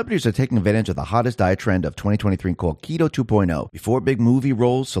health. Celebrities are taking advantage of the hottest diet trend of 2023 called Keto 2.0. Before big movie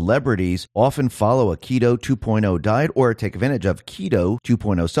roles, celebrities often follow a Keto 2.0 diet or take advantage of Keto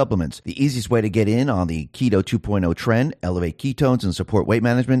 2.0 supplements. The easiest way to get in on the Keto 2.0 trend, elevate ketones, and support weight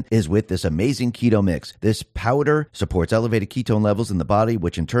management is with this amazing keto mix. This powder supports elevated ketone levels in the body,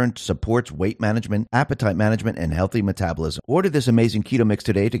 which in turn supports weight management, appetite management, and healthy metabolism. Order this amazing keto mix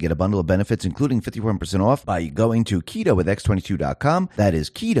today to get a bundle of benefits, including 51% off by going to keto with X22.com. That is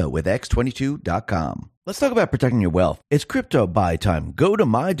keto with X22.com. Let's talk about protecting your wealth. It's crypto buy time. Go to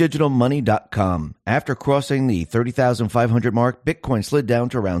mydigitalmoney.com. After crossing the 30,500 mark, Bitcoin slid down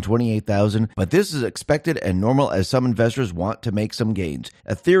to around 28,000, but this is expected and normal as some investors want to make some gains.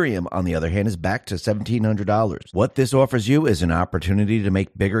 Ethereum, on the other hand, is back to $1,700. What this offers you is an opportunity to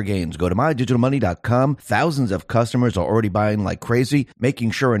make bigger gains. Go to mydigitalmoney.com. Thousands of customers are already buying like crazy, making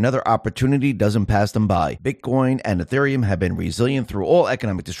sure another opportunity doesn't pass them by. Bitcoin and Ethereum have been resilient through all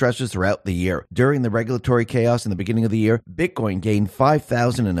economic distresses throughout the year. During the regulatory chaos in the beginning of the year, Bitcoin gained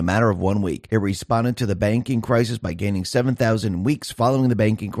 5,000 in a matter of 1 week. It responded to the banking crisis by gaining 7,000 weeks following the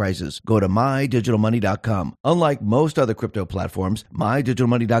banking crisis. Go to mydigitalmoney.com. Unlike most other crypto platforms,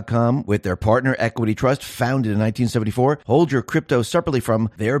 mydigitalmoney.com, with their partner Equity Trust, founded in 1974, hold your crypto separately from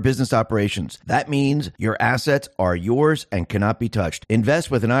their business operations. That means your assets are yours and cannot be touched.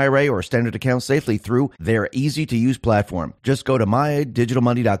 Invest with an IRA or standard account safely through their easy-to-use platform. Just go to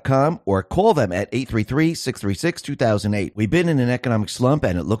mydigitalmoney.com or call them at 833-636-2008. We've been in an economic slump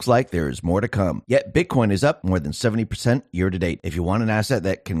and it looks like there's more to come. Yet Bitcoin is up more than 70% year to date. If you want an asset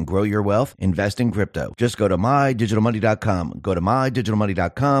that can grow your wealth, invest in crypto. Just go to mydigitalmoney.com. Go to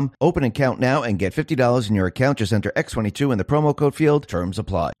mydigitalmoney.com, open an account now and get $50 in your account. Just enter X22 in the promo code field. Terms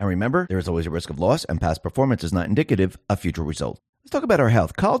apply. And remember, there is always a risk of loss and past performance is not indicative of future results. Let's talk about our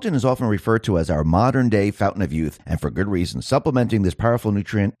health. Collagen is often referred to as our modern-day fountain of youth, and for good reason. Supplementing this powerful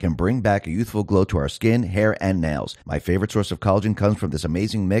nutrient can bring back a youthful glow to our skin, hair, and nails. My favorite source of collagen comes from this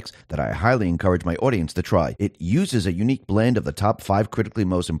amazing mix that I highly encourage my audience to try. It uses a unique blend of the top 5 critically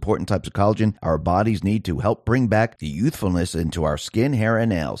most important types of collagen our bodies need to help bring back the youthfulness into our skin, hair,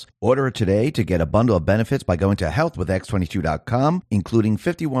 and nails. Order it today to get a bundle of benefits by going to healthwithx22.com, including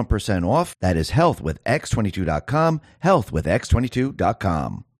 51% off. That is healthwithx22.com, healthwithx22.com.